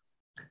forever.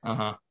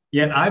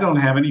 Yet I don't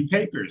have any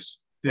papers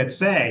that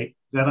say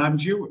that I'm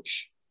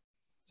Jewish.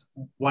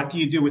 What do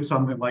you do with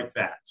something like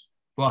that?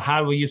 Well,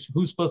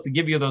 who's supposed to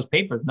give you those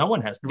papers? No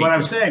one has papers. What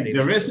I'm saying,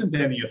 there isn't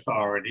any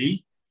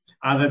authority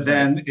other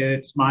than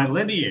it's my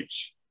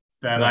lineage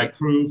that I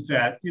prove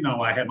that,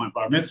 I had my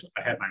bar mitzvah,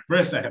 I had my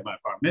bris, I had my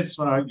bar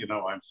mitzvah, I'm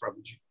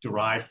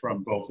derived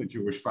from both a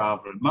Jewish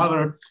father and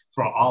mother,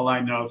 for all I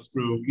know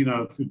through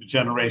the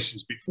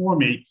generations before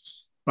me,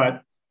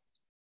 but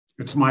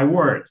it's my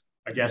word,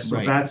 I guess.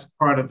 So that's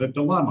part of the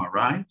dilemma,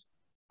 right?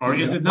 Or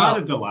is it not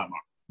a dilemma?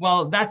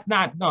 Well, that's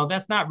not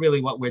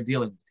really what we're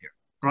dealing with here.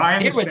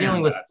 Here we're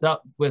dealing with stuff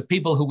with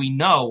people who we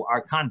know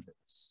are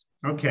converts.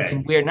 Okay.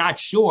 And we're not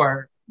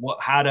sure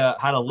how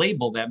to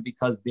label them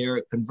because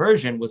their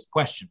conversion was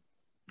questioned.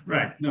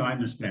 Right. No, I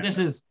understand. This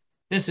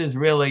is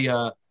really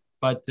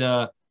but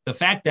the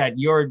fact that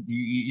you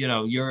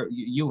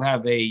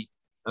have a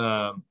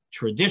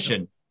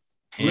tradition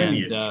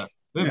lineage.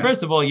 And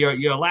first of all,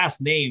 your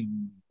last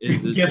name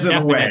is gives it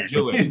away.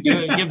 Jewish.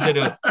 It gives it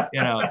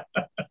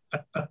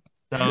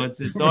so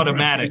it's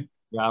automatic.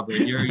 Robert,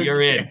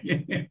 you're in.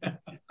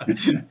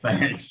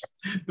 Thanks.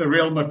 The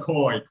real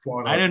McCoy,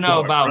 quote. I don't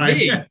know about right?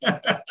 me.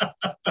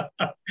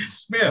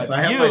 Smith,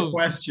 I have my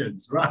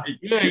questions, right?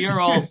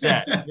 You're all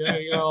set.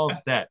 You're all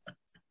set.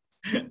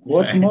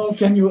 What Thanks. More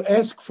can you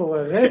ask for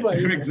a rabbi?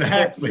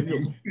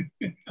 Exactly.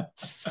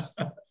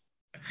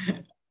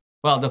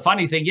 Well, the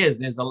funny thing is,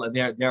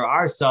 there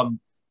are some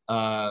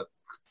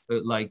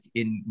like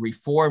in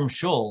Reform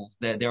shuls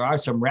that there are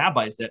some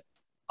rabbis that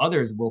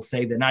others will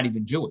say they're not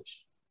even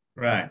Jewish.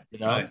 Right.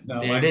 Right.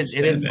 No, it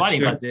is funny,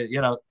 sure.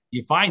 But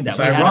you find that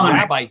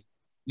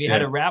we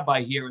had a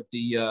rabbi here at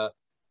the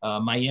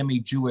Miami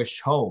Jewish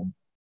home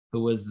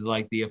who was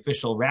like the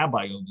official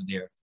rabbi over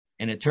there.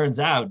 And it turns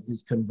out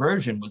his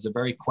conversion was a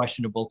very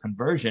questionable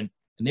conversion.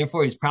 And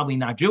therefore, he's probably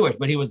not Jewish,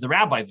 but he was the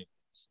rabbi there.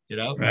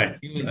 Right.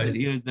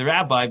 He was the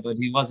rabbi, but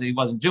he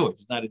wasn't Jewish.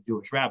 He's not a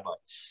Jewish rabbi.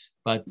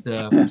 But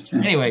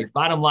anyway,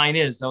 bottom line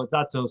is, so it's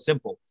not so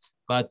simple.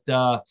 But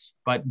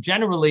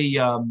generally,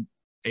 a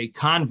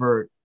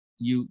convert,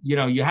 you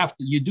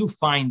do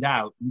find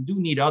out, you do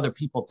need other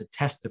people to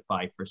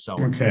testify for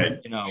someone.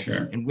 Okay.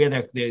 Sure. And where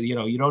they're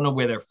you don't know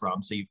where they're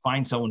from, so you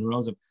find someone who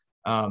knows them,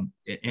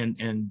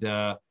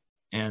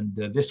 and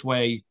this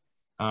way,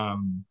 their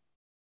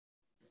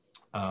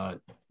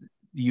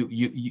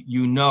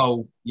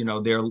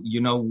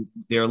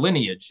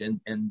lineage,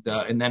 and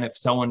then if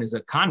someone is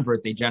a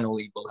convert, they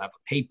generally will have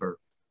a paper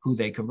who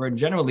they convert. And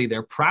generally,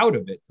 they're proud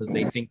of it because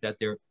they think that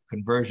their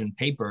conversion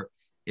paper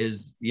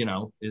is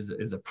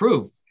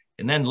approved.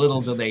 And then little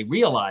do they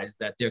realize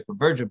that their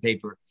conversion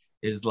paper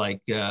is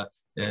like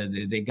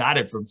they got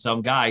it from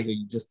some guy who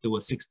you just do a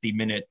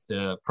 60-minute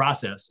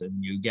process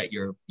and you get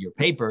your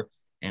paper,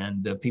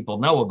 and people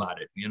know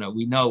about it.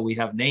 We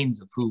have names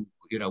of who,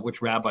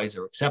 which rabbis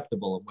are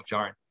acceptable and which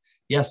aren't.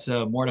 Yes,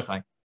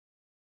 Mordechai.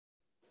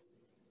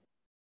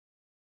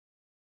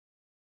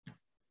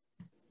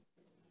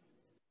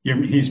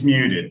 He's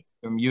muted.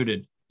 You're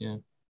muted. Yeah.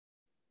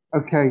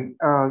 Okay.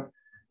 Our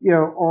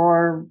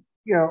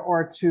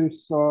two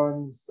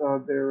sons,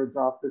 they're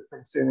adopted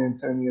from San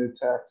Antonio,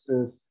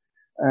 Texas,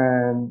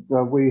 and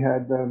we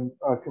had them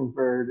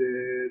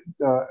converted.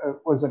 It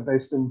was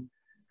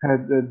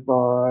headed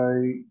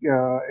by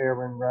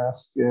Aaron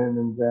Raskin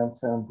in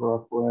downtown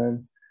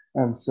Brooklyn.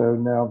 And so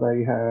now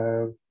they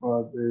have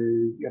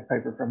the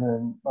paper from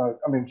him,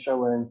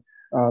 showing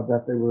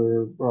that they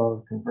were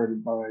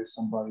converted by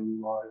somebody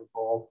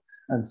reliable.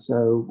 And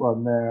so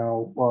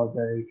now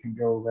they can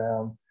go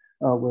around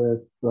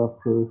with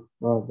proof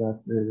that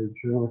they're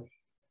Jewish.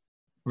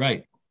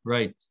 Right.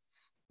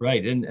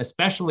 And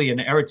especially in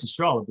Eretz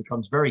Yisrael, it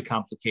becomes very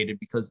complicated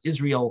because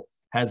Israel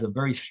has a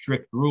very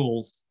strict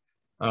rules.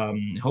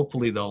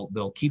 Hopefully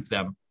they'll keep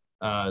them,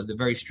 the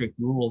very strict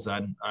rules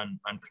on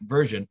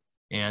conversion.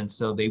 And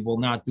so they will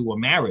not do a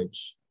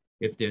marriage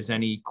if there's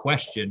any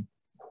question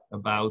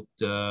about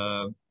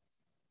about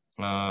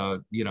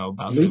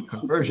the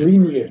conversion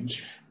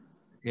lineage.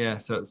 Yeah,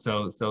 so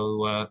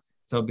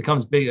it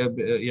becomes big,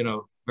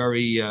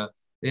 very.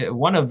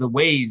 One of the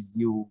ways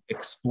you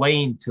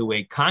explain to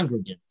a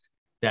congregant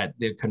that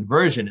their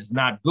conversion is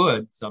not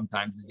good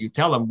sometimes is you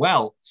tell them,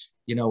 well,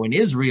 in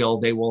Israel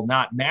they will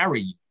not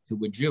marry you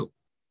to a Jew.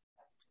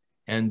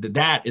 And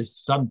that is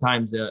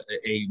sometimes a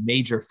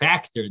major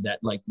factor that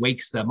like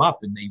wakes them up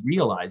and they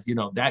realize,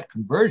 that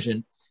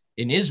conversion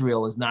in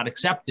Israel is not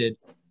accepted.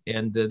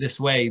 And this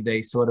way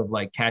they sort of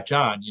like catch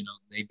on,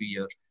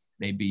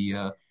 maybe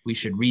we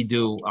should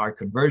redo our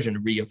conversion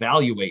and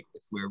reevaluate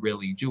if we're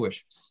really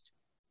Jewish.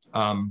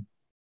 So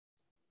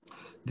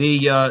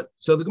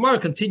the Gemara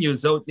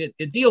continues. So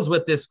it deals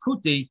with this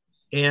kuti.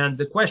 And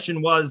the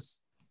question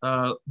was,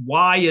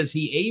 why is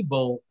he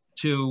able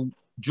to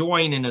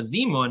join in a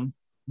zimun?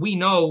 We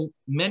know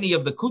many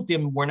of the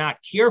kutim were not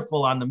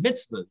careful on the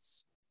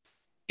mitzvahs.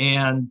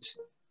 And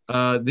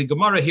the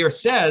Gemara here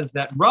says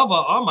that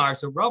Rava Amar,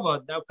 so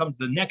Rava, now comes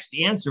the next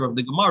answer of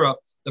the Gemara.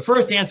 The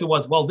first answer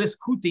was, well, this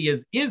kuti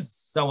is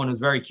someone who's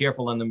very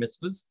careful on the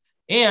mitzvahs.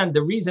 And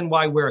the reason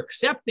why we're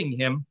accepting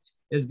him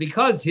is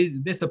because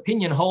this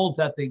opinion holds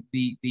that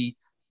the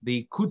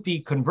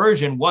kuti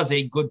conversion was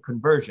a good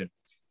conversion.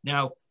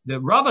 Now,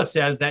 the Rava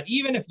says that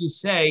even if you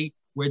say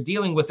we're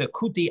dealing with a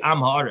kuti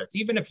am haaretz,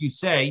 even if you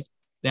say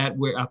that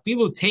we're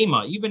afilu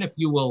tema, even if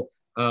you will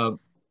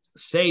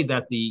say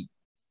that the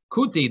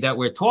kuti that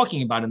we're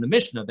talking about in the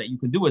Mishnah that you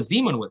can do a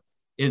zimun with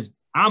is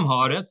am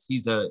haaretz,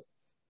 he's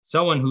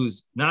someone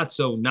who's not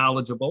so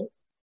knowledgeable.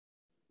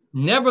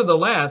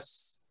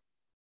 Nevertheless,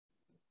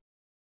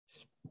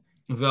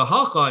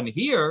 v'hachan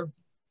here,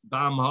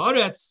 ba'am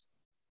haaretz,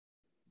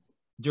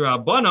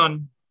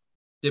 Dirabanan,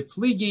 the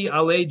pligi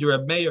ale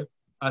Reb Meir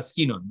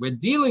askinon. We're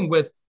dealing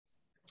with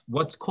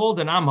what's called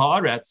an Am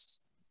Haaretz,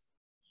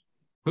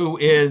 who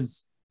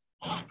is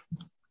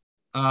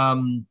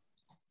an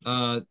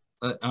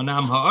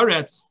Am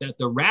Haaretz that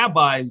the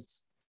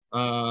rabbis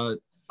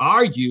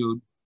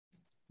argued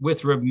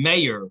with Reb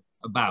Meir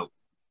about.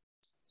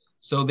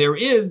 So there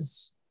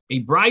is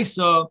a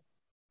brisa,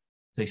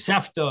 a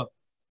sefta,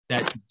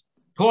 that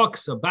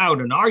talks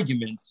about an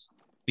argument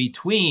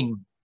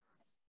between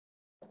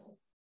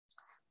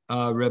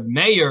Reb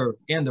Meir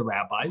and the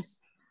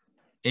rabbis,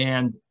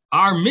 and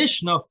our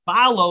Mishnah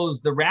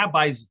follows the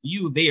rabbi's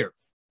view there.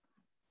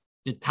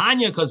 The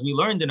Tanya, because we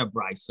learned in a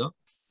brisa,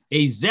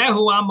 a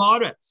zehu am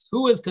haaretz,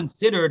 who is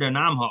considered an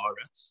am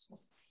haaretz.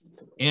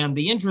 And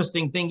the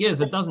interesting thing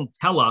is, it doesn't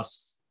tell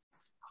us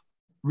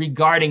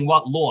regarding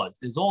what laws.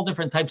 There's all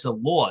different types of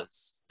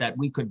laws that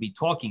we could be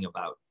talking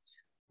about.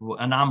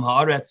 An am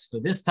haaretz for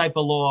this type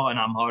of law, an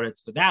am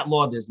haaretz for that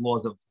law. There's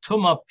laws of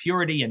tumah,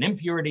 purity and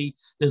impurity.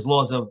 There's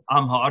laws of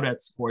am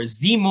haaretz for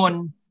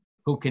zimun,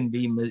 who can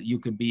be, you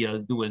could be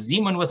do a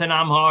zimun with an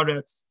am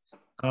haaretz.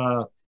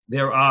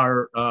 There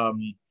are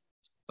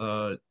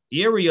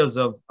areas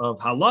of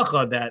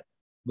halacha that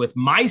with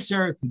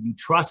meiser, could you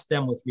trust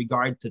them with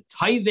regard to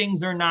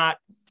tithings or not?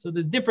 So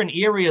there's different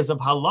areas of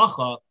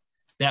halacha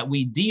that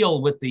we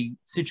deal with the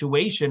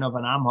situation of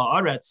an am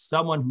haaretz,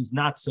 someone who's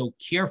not so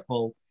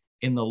careful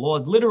in the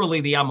laws.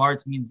 Literally, the am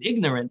haaretz means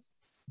ignorant,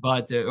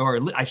 but or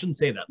I shouldn't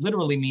say that.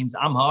 Literally means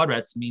am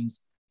haaretz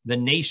means the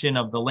nation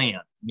of the land.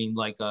 I mean,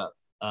 like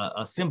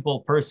a simple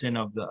person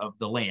of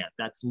the land.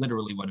 That's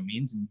literally what it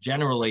means. And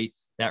generally,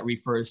 that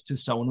refers to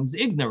someone who's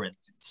ignorant.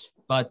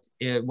 But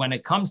when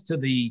it comes to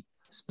the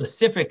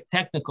specific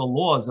technical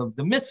laws of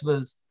the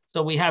mitzvahs,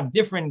 so we have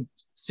different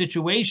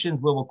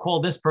situations where we'll call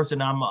this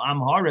person am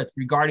haaretz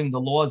regarding the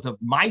laws of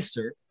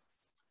meiser.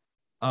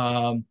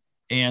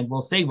 And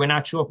we'll say we're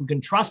not sure if we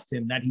can trust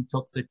him that he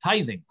took the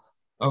tithings,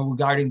 or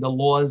regarding the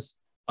laws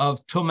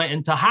of tumah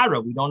and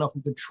tahara. We don't know if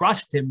we could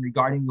trust him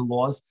regarding the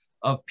laws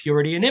of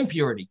purity and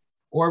impurity,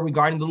 or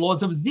regarding the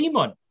laws of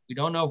zimun. We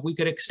don't know if we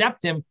could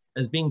accept him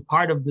as being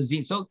part of the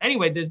zimun. So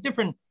anyway, there's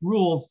different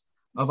rules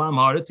of am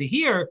haaretz. So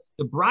here,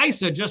 the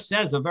brisa just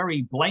says a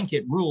very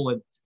blanket rule.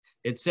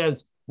 It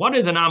says, what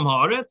is an am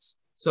haaretz?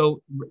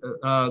 So,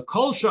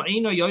 kol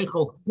sha'ino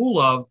yoichel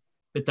chulav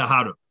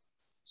b'tahara.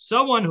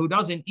 Someone who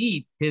doesn't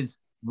eat his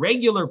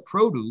regular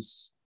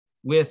produce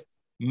with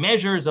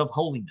measures of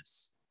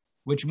holiness,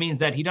 which means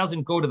that he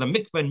doesn't go to the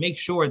mikveh and make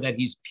sure that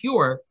he's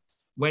pure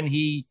when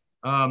he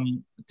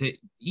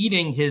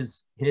eating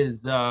his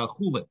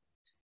chulin.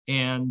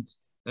 And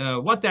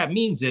what that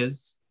means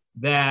is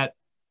that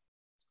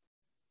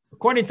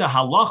according to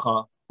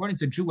halacha, according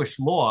to Jewish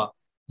law,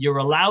 you're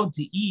allowed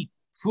to eat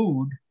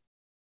food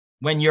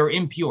when you're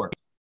impure.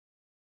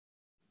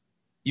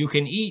 You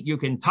can eat, you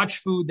can touch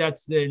food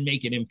that's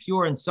make it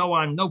impure and so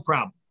on, no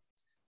problem.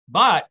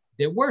 But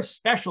there were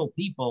special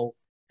people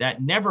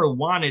that never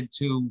wanted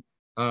to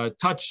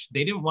touch.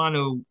 They didn't want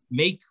to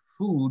make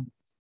food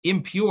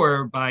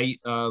impure by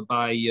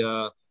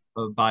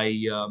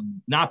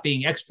not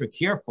being extra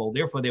careful.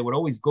 Therefore, they would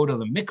always go to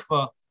the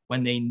mikveh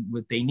when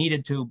they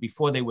needed to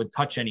before they would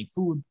touch any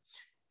food.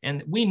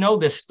 And we know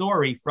this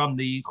story from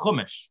the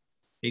Chumash,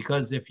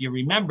 because if you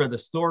remember the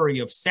story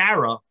of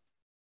Sarah,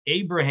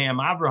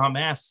 Avraham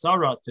asked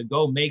Sarah to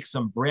go make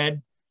some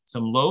bread,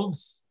 some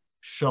loaves.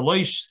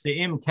 Shalosh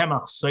se'im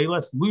kemach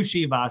soilas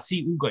lushi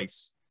v'asi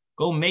ugais.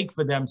 Go make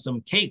for them some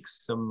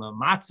cakes, some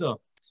matzah,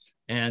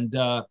 and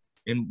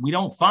we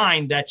don't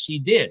find that she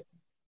did.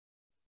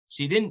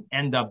 She didn't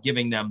end up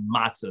giving them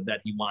matzah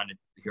that he wanted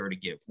her to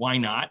give. Why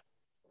not?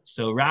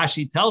 So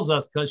Rashi tells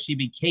us because she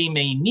became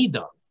a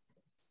nida.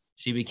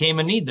 She became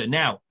a nida.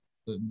 Now,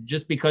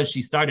 just because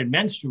she started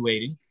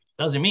menstruating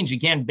doesn't mean she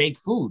can't bake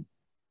food.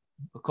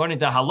 According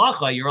to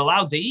halacha, you're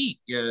allowed to eat.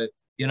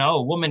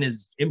 A woman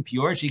is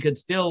impure. She could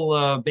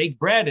still bake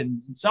bread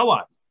and so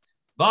on.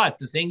 But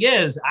the thing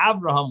is,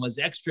 Avraham was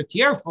extra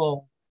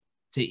careful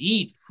to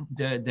eat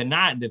the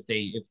not.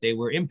 If they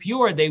were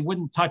impure, they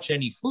wouldn't touch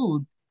any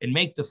food and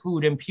make the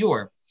food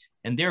impure.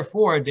 And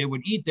therefore, they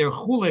would eat their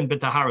chulin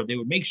b'tahara. They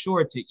would make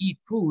sure to eat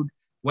food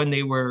when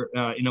they were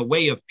in a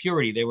way of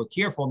purity. They were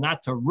careful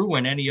not to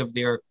ruin any of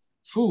their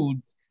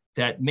food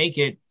that make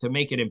it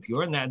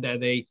impure,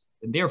 and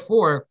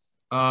therefore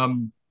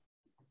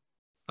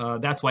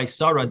that's why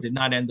Sarah did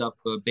not end up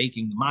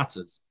baking the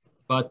matzahs.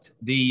 But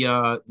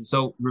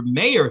so Reb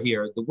Meir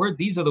here,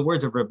 these are the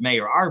words of Reb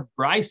Meir. Our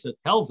brisa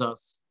tells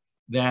us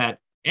that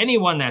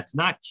anyone that's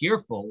not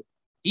careful,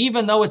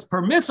 even though it's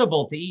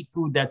permissible to eat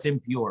food that's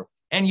impure,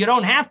 and you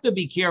don't have to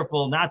be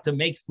careful not to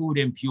make food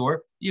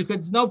impure. You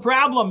could, no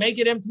problem, make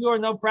it impure,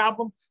 no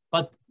problem.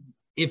 But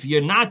if you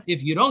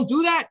don't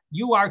do that,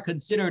 you are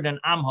considered an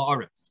am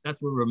haaretz.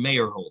 That's what Reb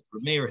Meir holds.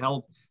 Reb Meir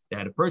held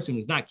that a person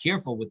who's not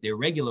careful with their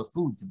regular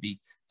food to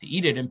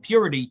eat it in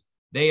purity,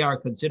 they are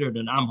considered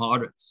an am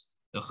haaretz.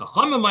 The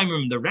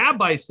Chachamim, the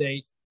rabbis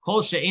say,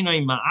 kol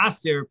she'enai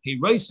ma'aser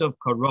peirosav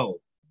karo.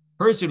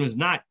 Person who's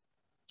not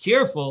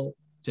careful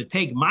to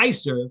take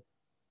meiser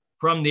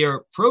from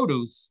their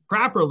produce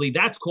properly,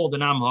 that's called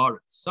an am haaretz,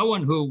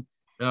 someone who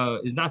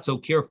is not so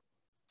careful.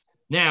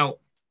 Now,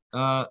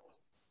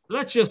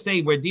 let's just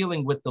say we're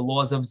dealing with the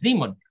laws of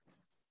Zimun.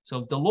 So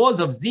if the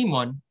laws of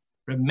Zimun,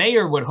 the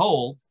mayor would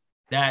hold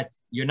that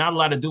you're not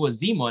allowed to do a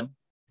Zimun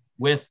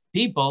with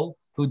people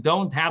who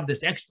don't have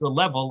this extra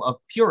level of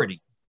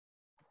purity.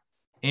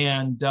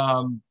 And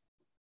the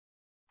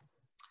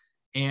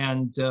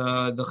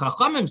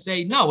Chachamim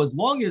say, no, as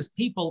long as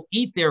people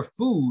eat their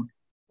food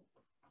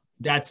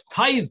that's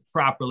tithed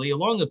properly, as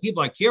long as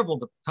people are careful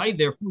to tithe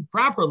their food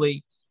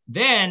properly,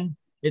 then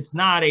it's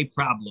not a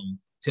problem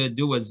to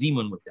do a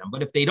zimun with them.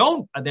 But if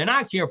they're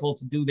not careful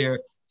to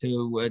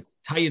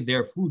tithe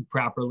their food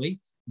properly,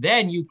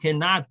 then you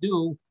cannot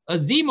do a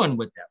zimun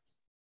with them.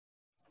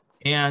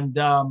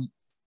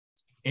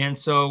 And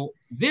so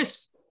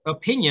this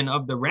opinion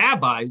of the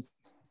rabbis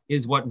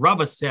is what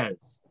Rava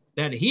says,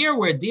 that here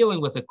we're dealing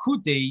with a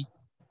kuti,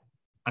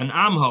 an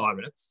am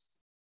haaretz,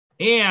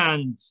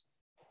 and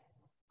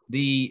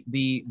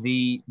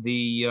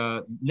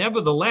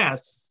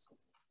nevertheless,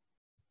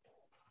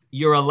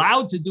 you're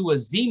allowed to do a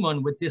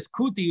zimun with this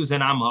kuti who's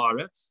an am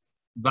haaretz.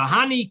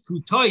 Bahani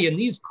kutoy, and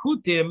these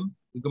kutim,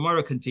 the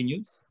Gemara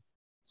continues,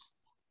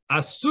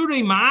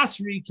 asuri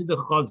maasri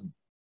kidechazi.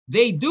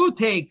 They do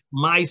take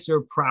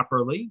meiser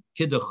properly,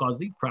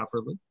 kidechazi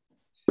properly.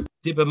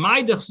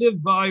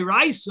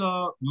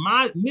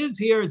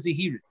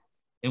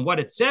 And what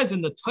it says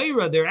in the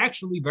Torah, they're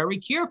actually very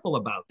careful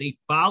about. They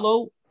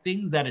follow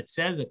things that it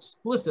says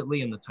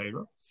explicitly in the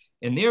Torah,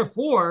 and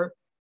therefore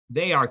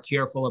they are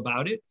careful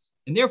about it.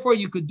 And therefore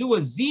you could do a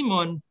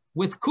zimun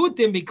with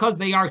kutim because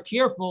they are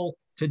careful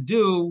to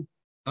do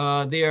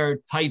their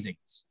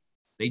tithings.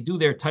 They do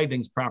their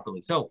tithings properly.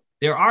 So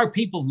there are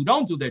people who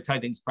don't do their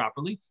tithings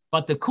properly,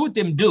 but the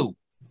kutim do.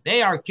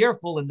 They are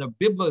careful in the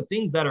biblical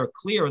things that are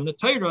clear in the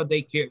Torah.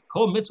 They care.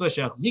 Kol mitzvah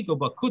she'achziku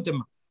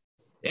b'kutim,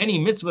 any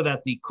mitzvah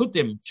that the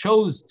kutim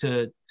chose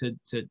to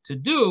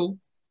do,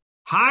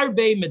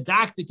 harbe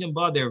medaktikim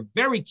ba, they're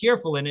very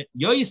careful in it.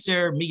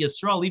 Yoiser mi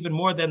Yisrael, even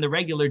more than the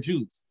regular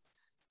Jews.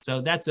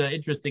 So that's an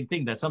interesting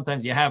thing, that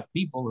sometimes you have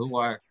people who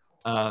are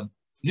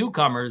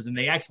newcomers and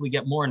they actually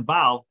get more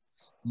involved,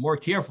 more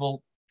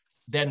careful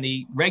than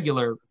the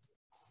regular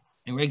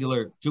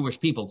Jewish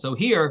people. So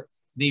here,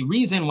 the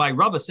reason why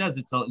Rava says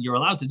you're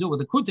allowed to do it with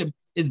the kutim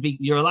is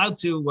you're allowed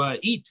to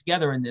eat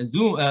together and a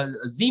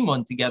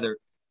zimun together.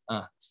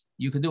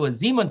 You could do a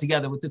zimun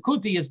together with the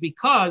kuti is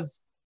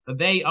because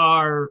they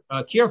are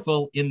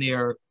careful in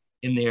their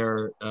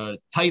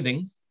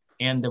tithings,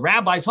 and the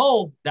rabbis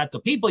hold that the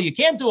people you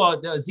can't do a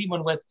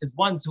zimun with is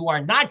ones who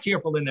are not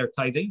careful in their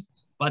tithings,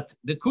 but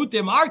the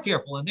kutim are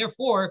careful, and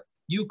therefore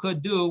you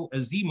could do a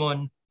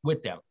zimun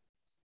with them.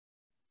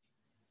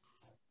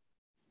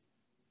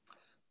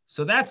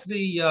 So that's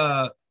the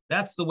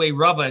way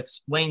Rava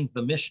explains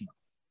the Mishnah.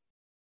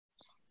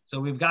 So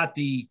we've got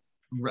the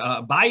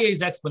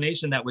Abaye's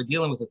explanation that we're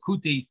dealing with a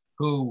kuti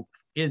who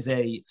is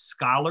a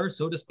scholar,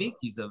 so to speak.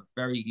 He's a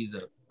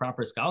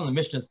proper scholar. And the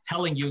Mishnah is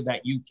telling you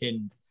that you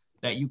can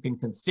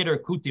consider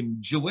kutim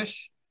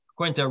Jewish.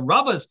 According to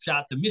Rava's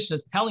pshat, the Mishnah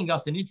is telling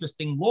us an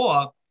interesting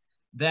law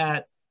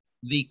that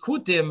the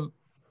kutim,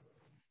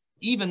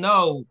 even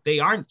though they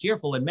aren't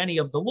careful in many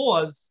of the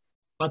laws,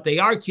 but they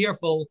are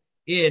careful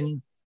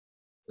in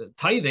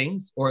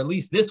tithings, or at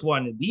least this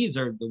one, these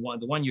are the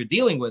one you're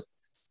dealing with,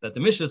 that the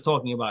Mishnah is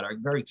talking about, are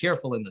very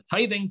careful in the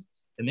tithings,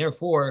 and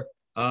therefore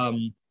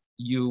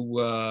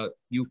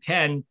you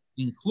can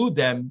include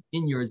them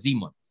in your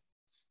zimun.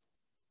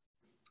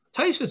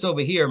 Taishvis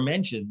over here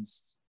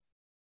mentions,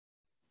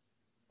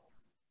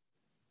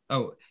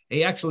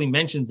 he actually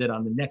mentions it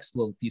on the next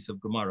little piece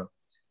of Gemara.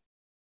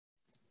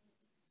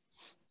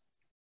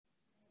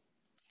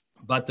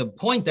 But the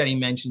point that he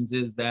mentions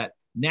is that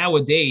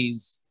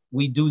nowadays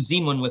we do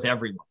zimun with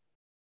everyone.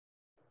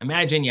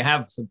 Imagine you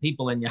have some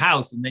people in your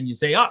house, and then you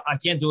say, "Oh, I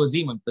can't do a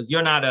zimun because you're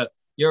a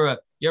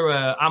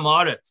am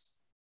haaretz.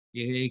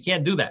 You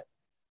can't do that.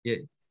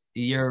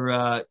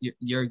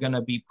 You're going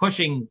to be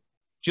pushing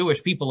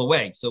Jewish people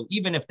away." So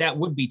even if that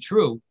would be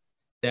true,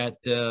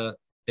 that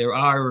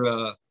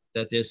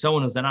that there's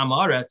someone who's an am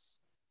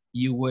haaretz,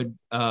 you would.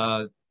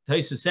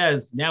 Taisa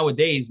says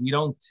nowadays we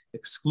don't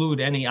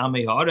exclude any am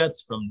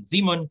haaretz from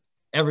zimun.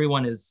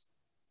 Everyone is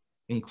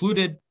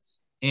included.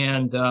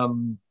 And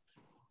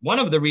one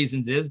of the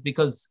reasons is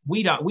because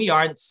we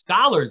aren't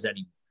scholars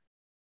anymore.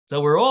 So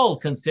we're all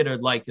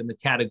considered like in the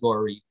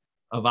category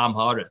of am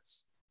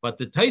haaretz. But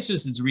the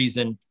Taisus'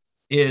 reason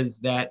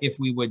is that if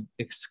we would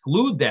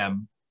exclude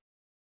them,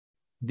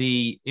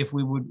 the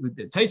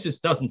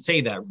Taisus doesn't say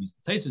that reason.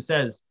 Taisus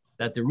says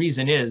that the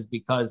reason is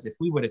because if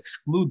we would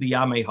exclude the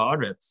am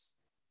haaretz,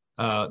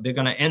 they're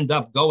going to end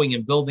up going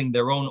and building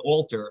their own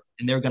altar,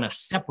 and they're going to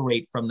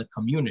separate from the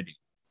community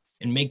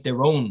and make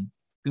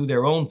do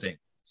their own thing.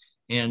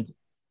 And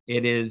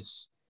it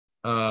is,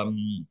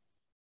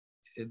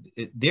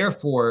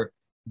 therefore,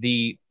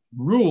 the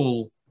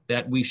rule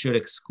that we should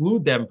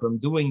exclude them from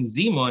doing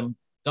zimun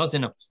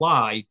doesn't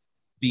apply,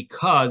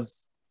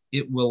 because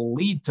it will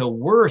lead to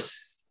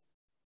worse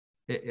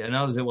in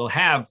other words, it will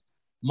have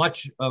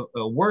much of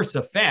a worse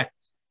effect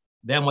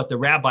than what the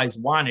rabbis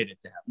wanted it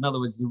to have. In other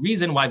words, the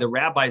reason why the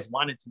rabbis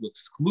wanted to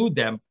exclude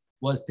them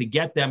was to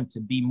get them to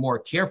be more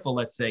careful,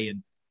 let's say,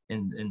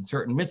 in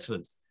certain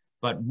mitzvahs.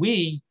 But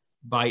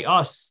by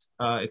us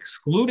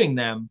excluding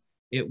them,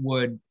 it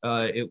would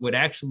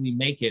actually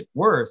make it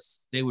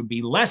worse. They would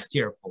be less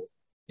careful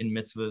in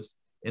mitzvahs,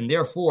 and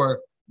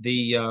therefore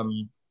the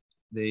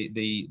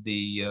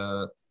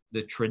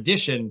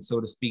tradition, so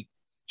to speak,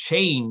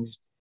 changed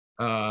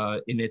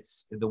in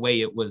the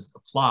way it was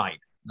applied.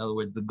 In other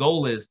words, the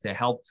goal is to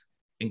help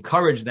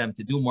encourage them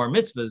to do more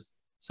mitzvahs.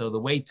 So the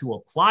way to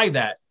apply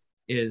that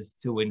is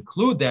to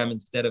include them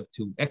instead of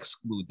to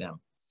exclude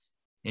them.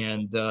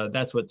 And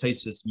that's what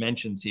Tosfos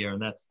mentions here.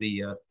 And that's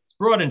it's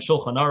brought in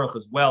Shulchan Aruch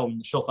as well. In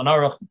the Shulchan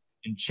Aruch,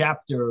 in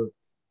chapter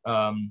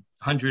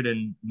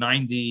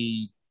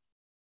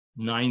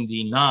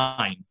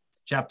 199,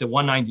 chapter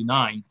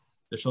 199,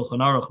 the Shulchan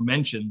Aruch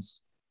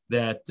mentions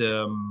that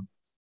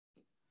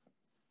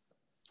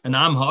an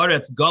Am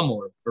Haaretz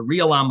Gomor, a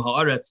real Am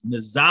Haaretz,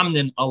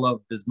 Mizamnin Olav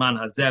Bizman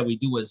Hazeh, we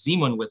do a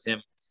zimun with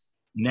him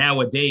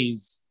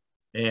nowadays.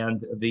 And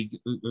the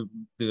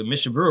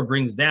Mishnah Berurah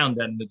brings down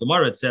that in the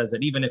Gemara it says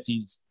that even if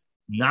he's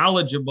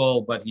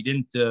knowledgeable, but he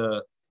didn't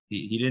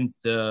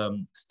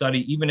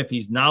study, even if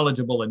he's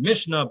knowledgeable in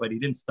Mishnah, but he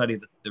didn't study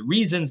the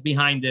reasons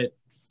behind it,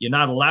 you're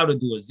not allowed to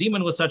do a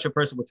zimun with such a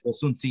person, which we'll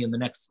soon see in the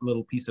next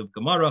little piece of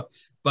Gemara.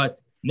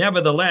 But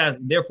nevertheless,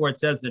 therefore it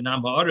says in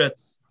Am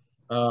Haaretz,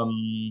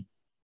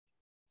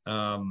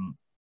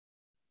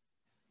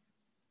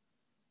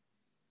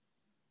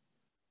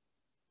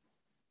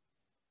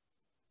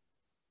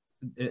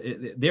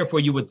 therefore,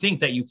 you would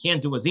think that you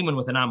can't do a zimun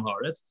with an Am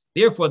Haaretz.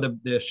 Therefore, the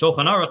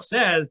Shulchan Aruch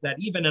says that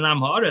even an Am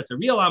Haaretz, a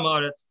real Am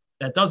Haaretz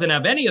that doesn't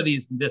have any of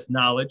this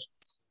knowledge,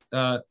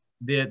 you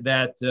do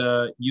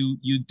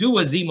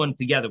a zimun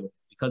together with him.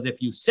 Because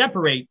if you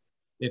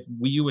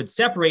would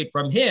separate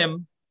from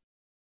him,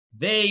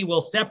 they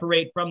will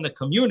separate from the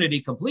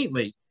community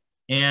completely,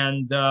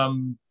 and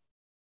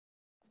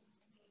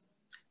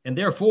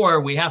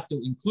therefore we have to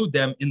include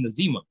them in the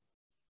zimun.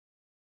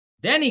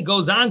 Then he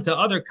goes on to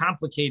other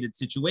complicated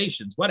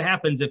situations. What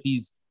happens if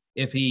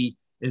he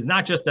is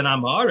not just an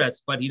Am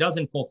Haaretz, but he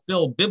doesn't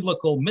fulfill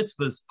biblical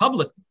mitzvahs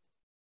publicly?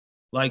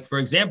 Like, for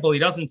example, he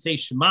doesn't say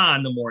Shema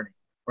in the morning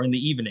or in the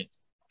evening.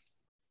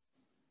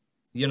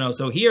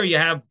 So here you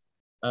have,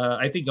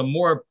 I think, a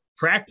more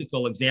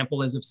practical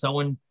example is if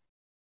someone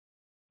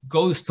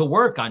goes to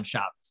work on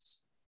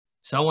Shabbos,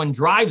 someone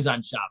drives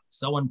on Shabbos,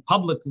 someone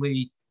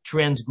publicly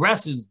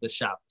transgresses the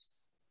Shabbos.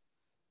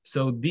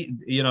 So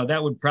that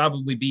would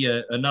probably be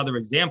another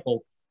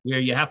example where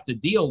you have to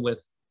deal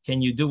with,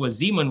 can you do a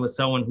zimun with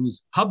someone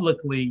who's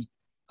publicly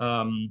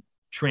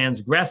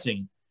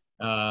transgressing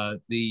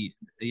certain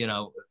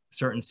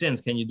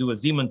sins? Can you do a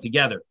zimun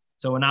together?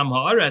 So in Am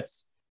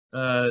Haaretz,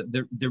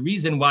 the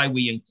reason why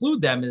we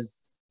include them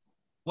is,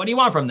 what do you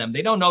want from them?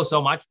 They don't know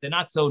so much. They're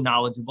not so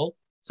knowledgeable.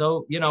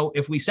 So,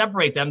 if we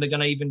separate them, they're going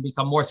to even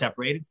become more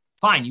separated.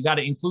 Fine, you got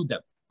to include them.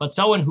 But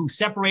someone who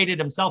separated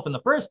himself in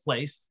the first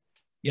place,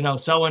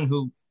 someone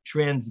who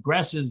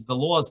transgresses the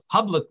laws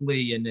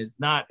publicly and is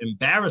not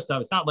embarrassed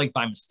of, it's not like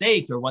by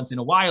mistake or once in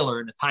a while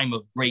or in a time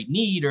of great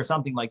need or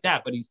something like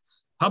that, but he's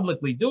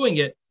publicly doing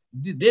it.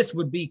 This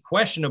would be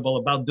questionable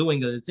about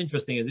doing it. It's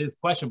interesting. It is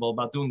questionable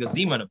about doing a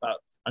zimun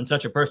on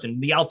such a person.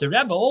 The Alter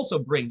Rebbe also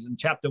brings in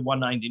chapter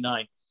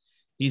 199.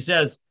 He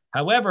says,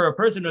 however, a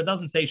person who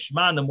doesn't say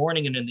Shema in the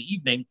morning and in the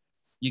evening,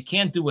 you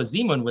can't do a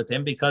zimun with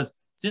him, because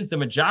since the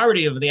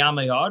majority of the Am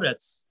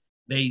Haaretz,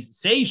 they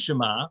say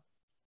Shema,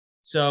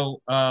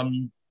 so, by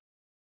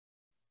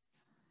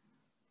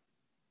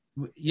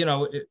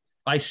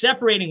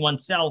separating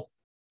oneself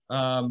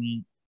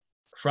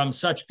from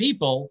such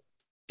people,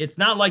 it's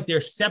not like they're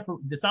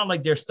separate. It's not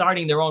like they're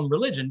starting their own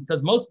religion,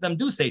 because most of them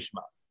do say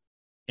Shema.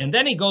 And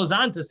then he goes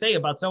on to say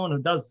about someone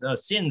who does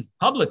sins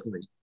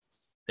publicly,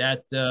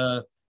 that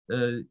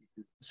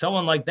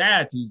someone like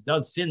that who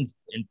does sins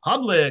in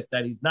public,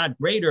 that he's not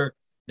greater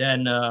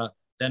than an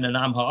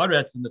Am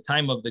Haaretz in the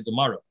time of the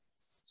Gemara.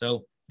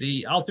 So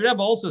the Alter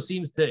Rebbe also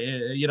seems to,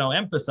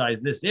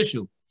 emphasize this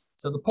issue.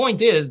 So the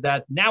point is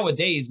that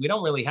nowadays we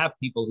don't really have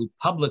people who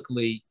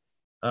publicly,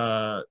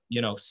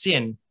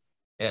 sin.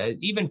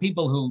 Even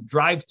people who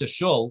drive to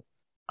shul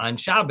on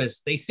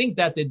Shabbos, they think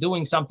that they're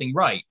doing something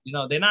right.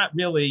 They're not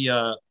really.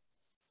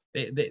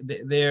 They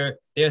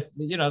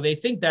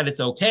think that it's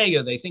okay,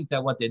 or they think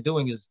that what they're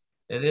doing is,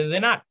 they're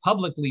not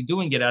publicly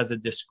doing it as a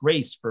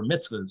disgrace for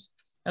mitzvahs.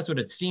 That's what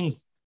it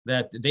seems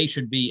that they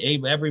should be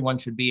able, everyone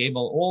should be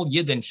able, all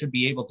Yidden should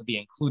be able to be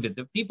included.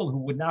 The people who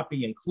would not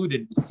be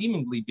included would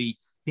seemingly be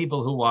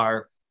people who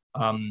are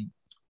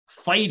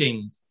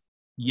fighting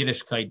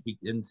Yiddishkeit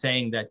and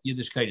saying that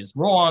Yiddishkeit is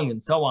wrong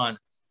and so on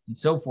and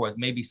so forth.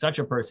 Maybe such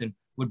a person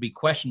would be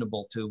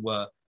questionable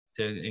to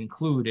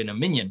include in a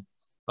minyan.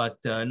 But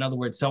in other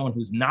words, someone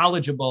who's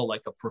knowledgeable,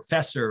 like a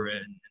professor,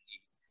 and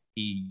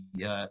he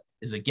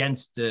is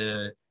against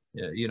the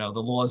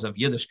laws of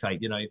Yiddishkeit.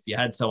 If you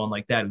had someone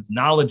like that who's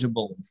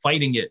knowledgeable and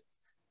fighting it,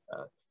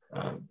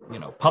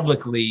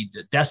 publicly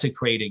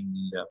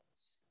desecrating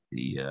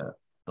the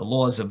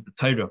laws of the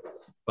Torah.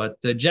 But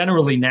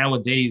generally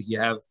nowadays you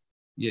have,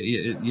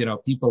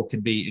 people can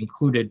be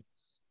included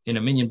in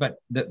a minyan. But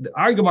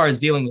our Gemara is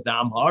dealing with the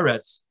Am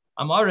Haaretz.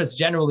 Am Haaretz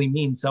generally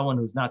means someone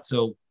who's not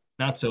so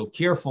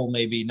careful,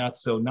 maybe not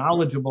so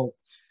knowledgeable.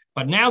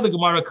 But now the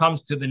Gemara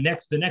comes to the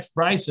next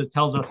brisa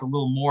tells us a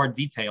little more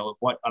detail of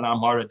what an Am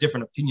Haaretz,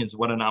 different opinions of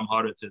what an Am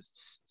Haaretz is.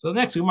 So the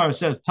next Gemara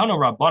says, Tano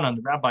Rabbanan,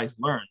 the rabbis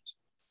learned.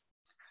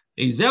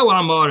 Ezeu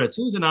Am Haaretz,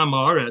 who's an Am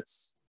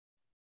Haaretz?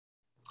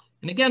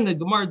 And again, the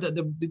Gemara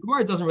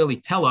doesn't really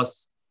tell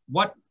us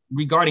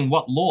regarding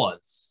what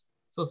laws.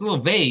 So it's a little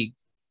vague.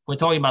 We're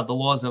talking about the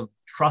laws of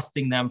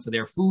trusting them for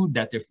their food,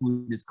 that their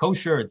food is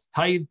kosher, it's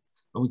tithe.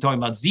 We're talking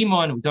about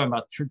Zimon, we're talking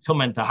about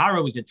Tum and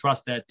Tahara. We can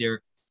trust that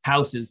their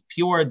house is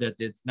pure, that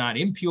it's not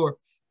impure.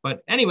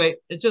 But anyway,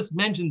 it just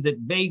mentions it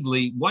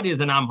vaguely. What is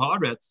an Am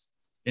Haaretz?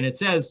 And it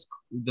says,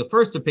 the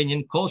first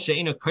opinion, Kol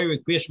she'ena koyrei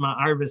kriya shema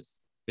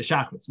arvis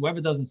b'shachris.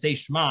 Whoever doesn't say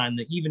Shema in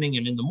the evening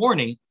and in the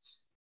morning,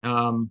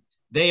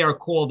 they are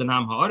called an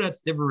Am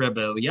Haaretz, Divrei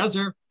Rebbe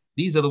Eliezer.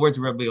 These are the words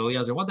of Rebbe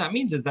Eliezer. What that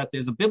means is that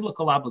there's a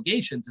biblical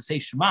obligation to say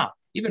Shema.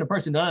 Even a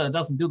person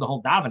doesn't do the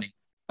whole davening,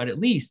 but at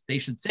least they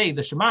should say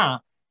the Shema.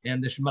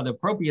 And the Shema, the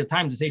appropriate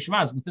time to say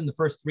Shema is within the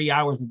first 3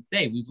 hours of the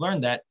day. We've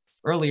learned that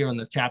earlier in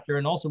the chapter.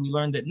 And also we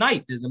learned at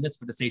night there's a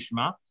mitzvah to say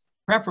Shema.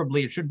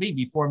 Preferably it should be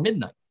before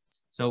midnight.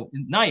 So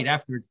at night,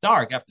 after it's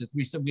dark, after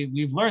 3,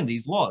 we've learned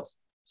these laws.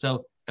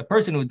 So a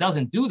person who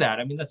doesn't do that,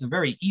 that's a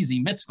very easy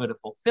mitzvah to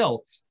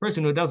fulfill. A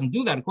person who doesn't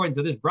do that, according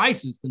to this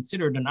brisa, is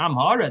considered an Am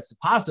Haaretz.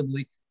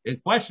 Possibly it's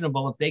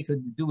questionable if they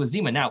could do a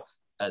zima. Now,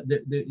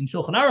 in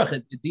Shulchan Aruch,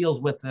 it deals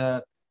with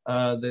the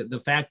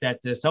fact that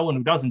someone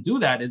who doesn't do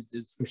that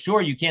is for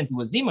sure you can't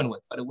do a zimun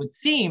with. But it would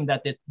seem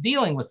that they're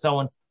dealing with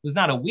someone who's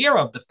not aware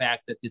of the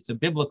fact that it's a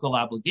biblical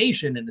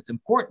obligation and it's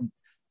important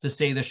to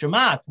say the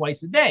Shema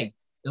twice a day,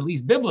 at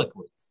least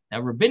biblically.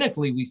 Now,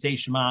 rabbinically, we say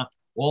Shema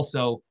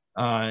also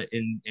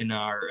in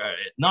our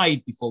at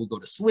night before we go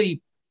to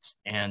sleep,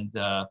 and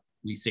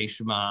we say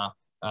Shema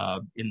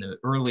in the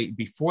early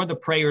before the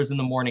prayers in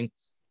the morning.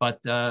 But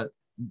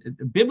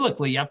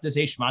biblically, you have to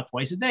say Shema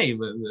twice a day.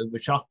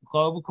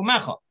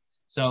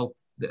 So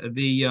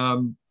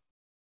the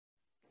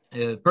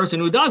person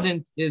who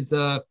doesn't is,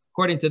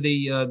 according to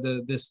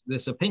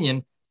this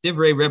opinion,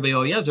 Divrei Rebbe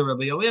Eliezer.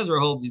 Rebbe Eliezer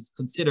holds he's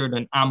considered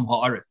an Am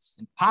Haaretz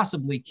and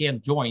possibly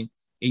can't join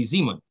a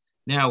Zimun.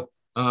 Now,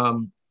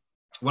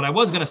 what I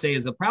was going to say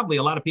is that probably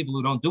a lot of people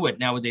who don't do it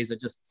nowadays are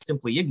just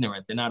simply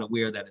ignorant. They're not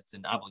aware that it's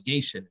an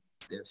obligation.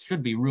 There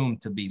should be room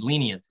to be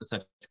lenient for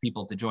such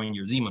people to join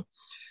your Zimun.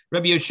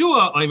 Rabbi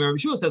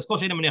Yeshua says,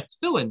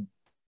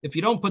 if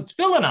you don't put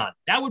tefillin on,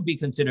 that would be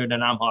considered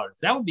an Am Haaretz.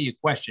 That would be a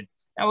question.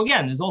 Now,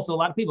 again, there's also a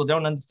lot of people who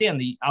don't understand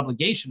the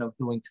obligation of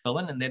doing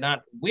tefillin, and they're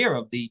not aware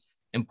of the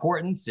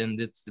importance and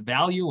its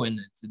value, and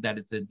that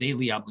it's a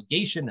daily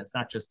obligation. It's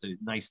not just a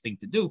nice thing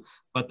to do.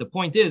 But the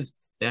point is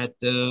that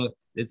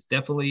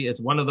it's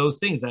one of those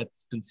things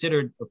that's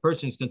considered, a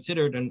person is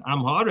considered an Am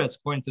Haaretz,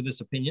 according to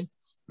this opinion,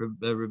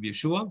 Rabbi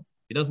Yeshua.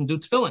 He doesn't do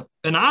tefillin.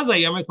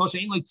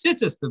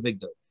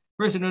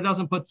 Person who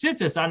doesn't put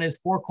tzitzis on his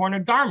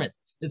four-cornered garment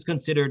is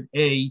considered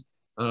a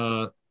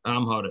Am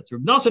Haaretz. He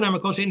doesn't have a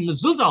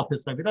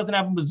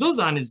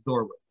mezuzah on his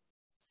doorway.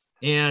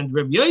 And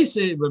Reb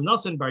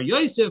Nosson Bar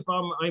Yosef,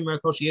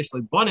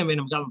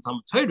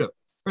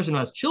 person who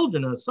has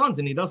children, has sons,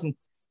 and he doesn't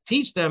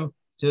teach them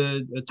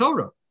to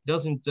Torah,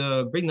 doesn't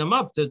bring them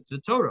up to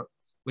Torah,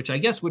 which I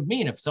guess would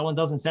mean if someone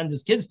doesn't send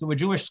his kids to a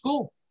Jewish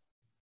school,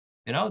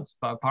 it's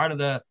part of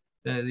the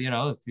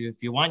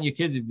if you want your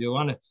kids, if you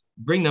want to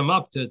bring them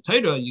up to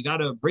Torah, you got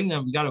to bring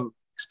them. You got to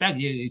expect.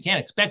 You can't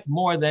expect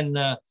more than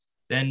what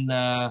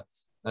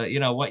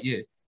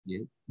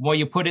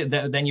you put it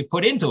than you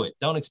put into it.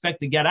 Don't expect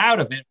to get out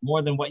of it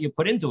more than what you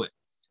put into it.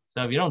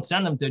 So if you don't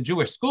send them to a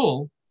Jewish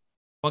school,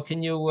 what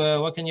can you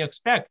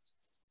expect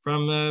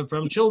from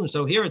children?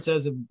 So here it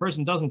says if a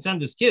person doesn't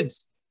send his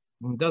kids,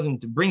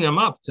 doesn't bring them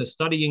up to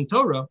studying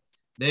Torah,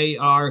 they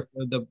are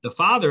the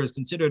father is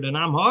considered an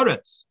Am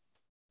Haaretz.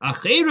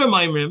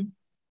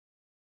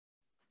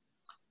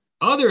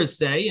 Others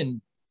say, and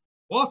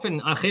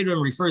often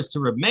Acherim refers to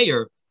Reb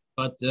Meir,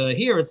 but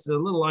here it's a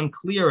little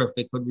unclear if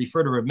it could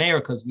refer to Reb Meir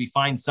because we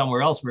find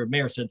somewhere else where Reb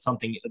Meir said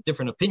something, a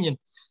different opinion.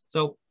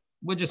 So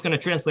we're just going to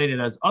translate it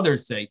as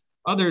others say.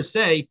 Others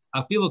say,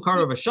 Afilu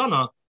Karav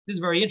Hashana. This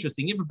is very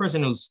interesting. If a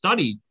person who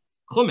studied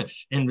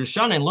Chumash and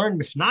Rishana and learned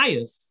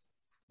Mishnayos,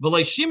 V'lo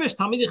shimish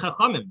Talmidei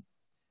Chachamim.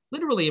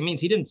 Literally, it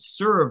means he didn't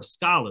serve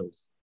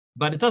scholars,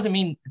 but it doesn't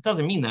mean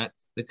that.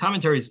 The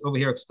commentaries over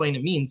here explain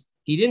it means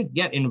he didn't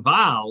get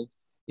involved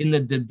in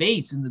the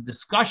debates and the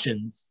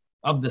discussions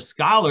of the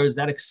scholars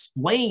that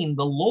explain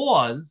the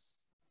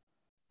laws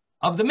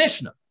of the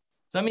Mishnah.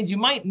 So that means you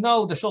might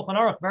know the Shulchan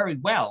Aruch very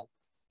well,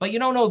 but you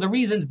don't know the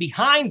reasons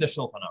behind the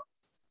Shulchan Aruch.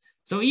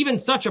 So even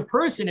such a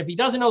person, if he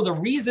doesn't know the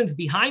reasons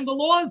behind the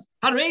laws,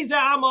 that is an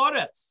Am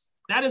Haaretz.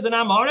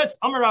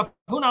 Amar Rav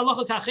Huna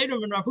halacha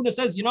k'acherim, and Rav Huna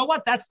says, you know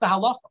what? That's the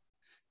halacha.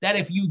 That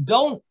if you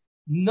don't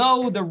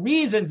know the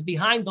reasons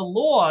behind the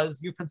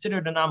laws, you're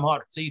considered an am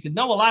haaretz. So you can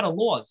know a lot of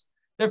laws.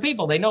 There are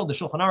people, they know the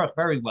Shulchan Aruch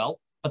very well,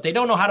 but they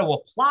don't know how to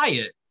apply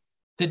it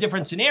to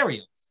different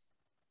scenarios.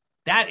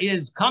 That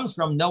comes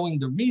from knowing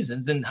the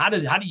reasons. And how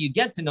do you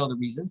get to know the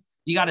reasons?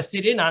 You got to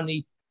sit in on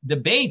the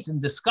debates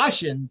and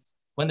discussions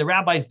when the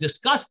rabbis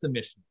discuss the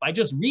Mishnah. By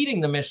just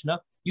reading the Mishnah,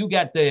 you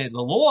get the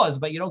laws,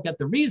 but you don't get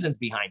the reasons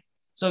behind it.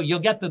 So you'll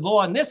get the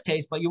law in this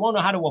case, but you won't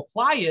know how to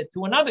apply it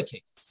to another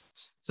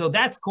case. So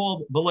that's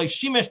called v'lo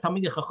shimesh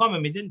talmidei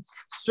chachamim. He didn't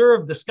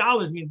serve the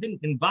scholars. He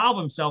didn't involve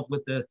himself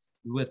with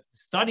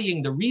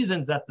studying the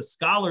reasons that the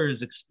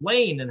scholars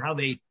explain and how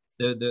they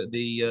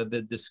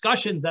the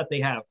discussions that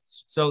they have.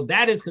 So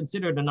that is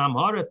considered an am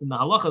haaretz, and the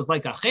halacha is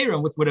like a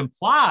cherem, which would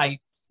imply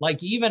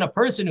like even a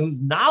person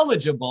who's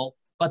knowledgeable,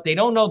 but they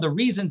don't know the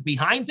reasons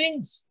behind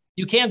things,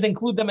 you can't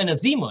include them in a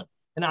zimun.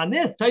 And on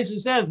this, Taisu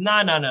says,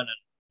 no.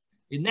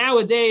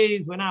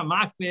 Nowadays, we're not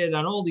makbid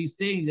on all these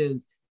things.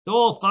 It's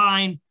all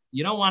fine.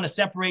 You don't want to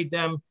separate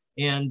them.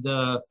 And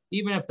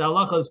even if the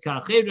halacha is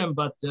ka'achirim,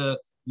 but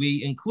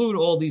we include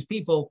all these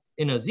people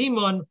in a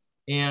zimun.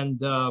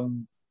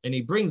 And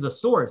he brings a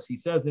source. He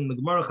says in the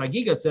Gemara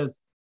Chagiga, it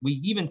says,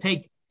 we even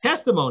take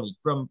testimony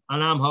from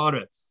Anam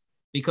Haaretz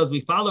because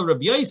we follow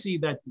Rabbi Yossi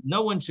that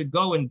no one should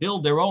go and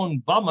build their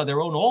own bama,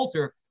 their own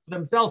altar for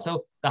themselves.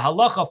 So the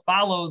halacha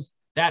follows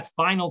that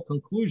final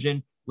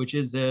conclusion, which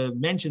is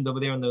mentioned over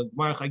there in the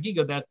Gemara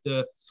Chagiga, that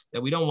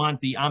we don't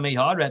want the Amei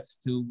Haaretz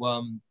to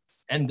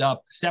end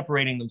up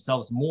separating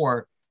themselves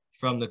more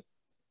from the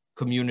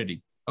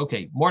community.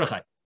 Okay, Mordechai.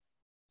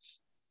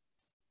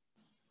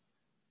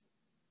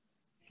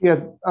 Yeah,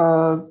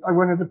 I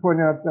wanted to point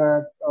out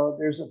that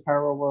there's a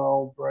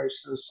parallel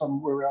verse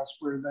somewhere else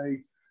where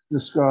they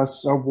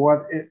discuss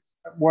what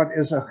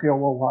is a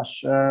Chilul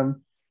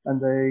Hashem, and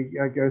they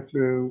go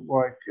through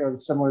like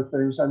similar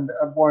things. And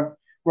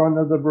one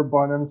of the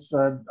Rabbanim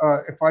said,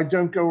 if I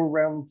don't go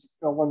around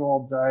tefillin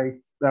all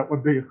day, that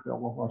would be a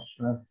Chilul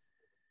Hashem.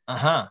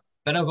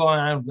 But I'm going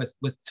on with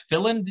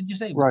tefillin. Did you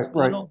say right?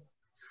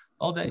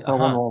 All day.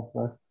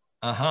 All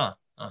day.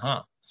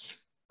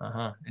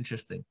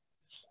 Interesting.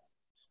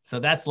 So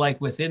that's like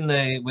within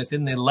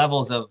the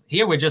levels of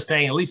here. We're just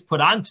saying at least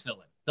put on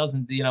tefillin.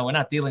 Doesn't we're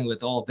not dealing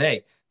with all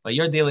day, but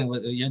you're dealing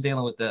with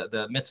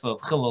the mitzvah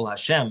of Chilul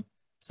Hashem.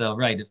 So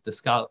right, if the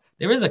scholar,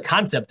 there is a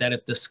concept that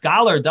if the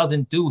scholar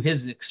doesn't do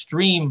his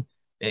extreme,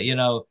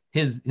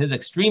 his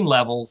extreme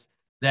levels,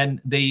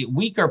 then the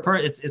weaker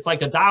it's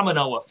like a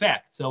domino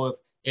effect. So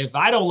if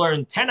I don't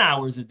learn 10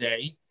 hours a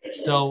day,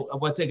 so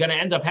what's going to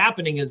end up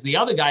happening is the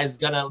other guy is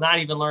going to not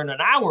even learn an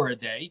hour a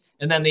day,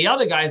 and then the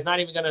other guy is not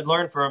even going to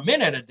learn for a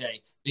minute a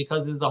day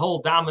because there's a whole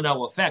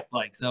domino effect.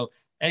 Like so,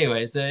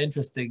 anyway, it's an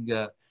interesting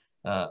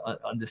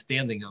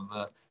understanding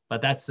of.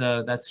 But that's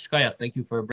shkoyach. Thank you for.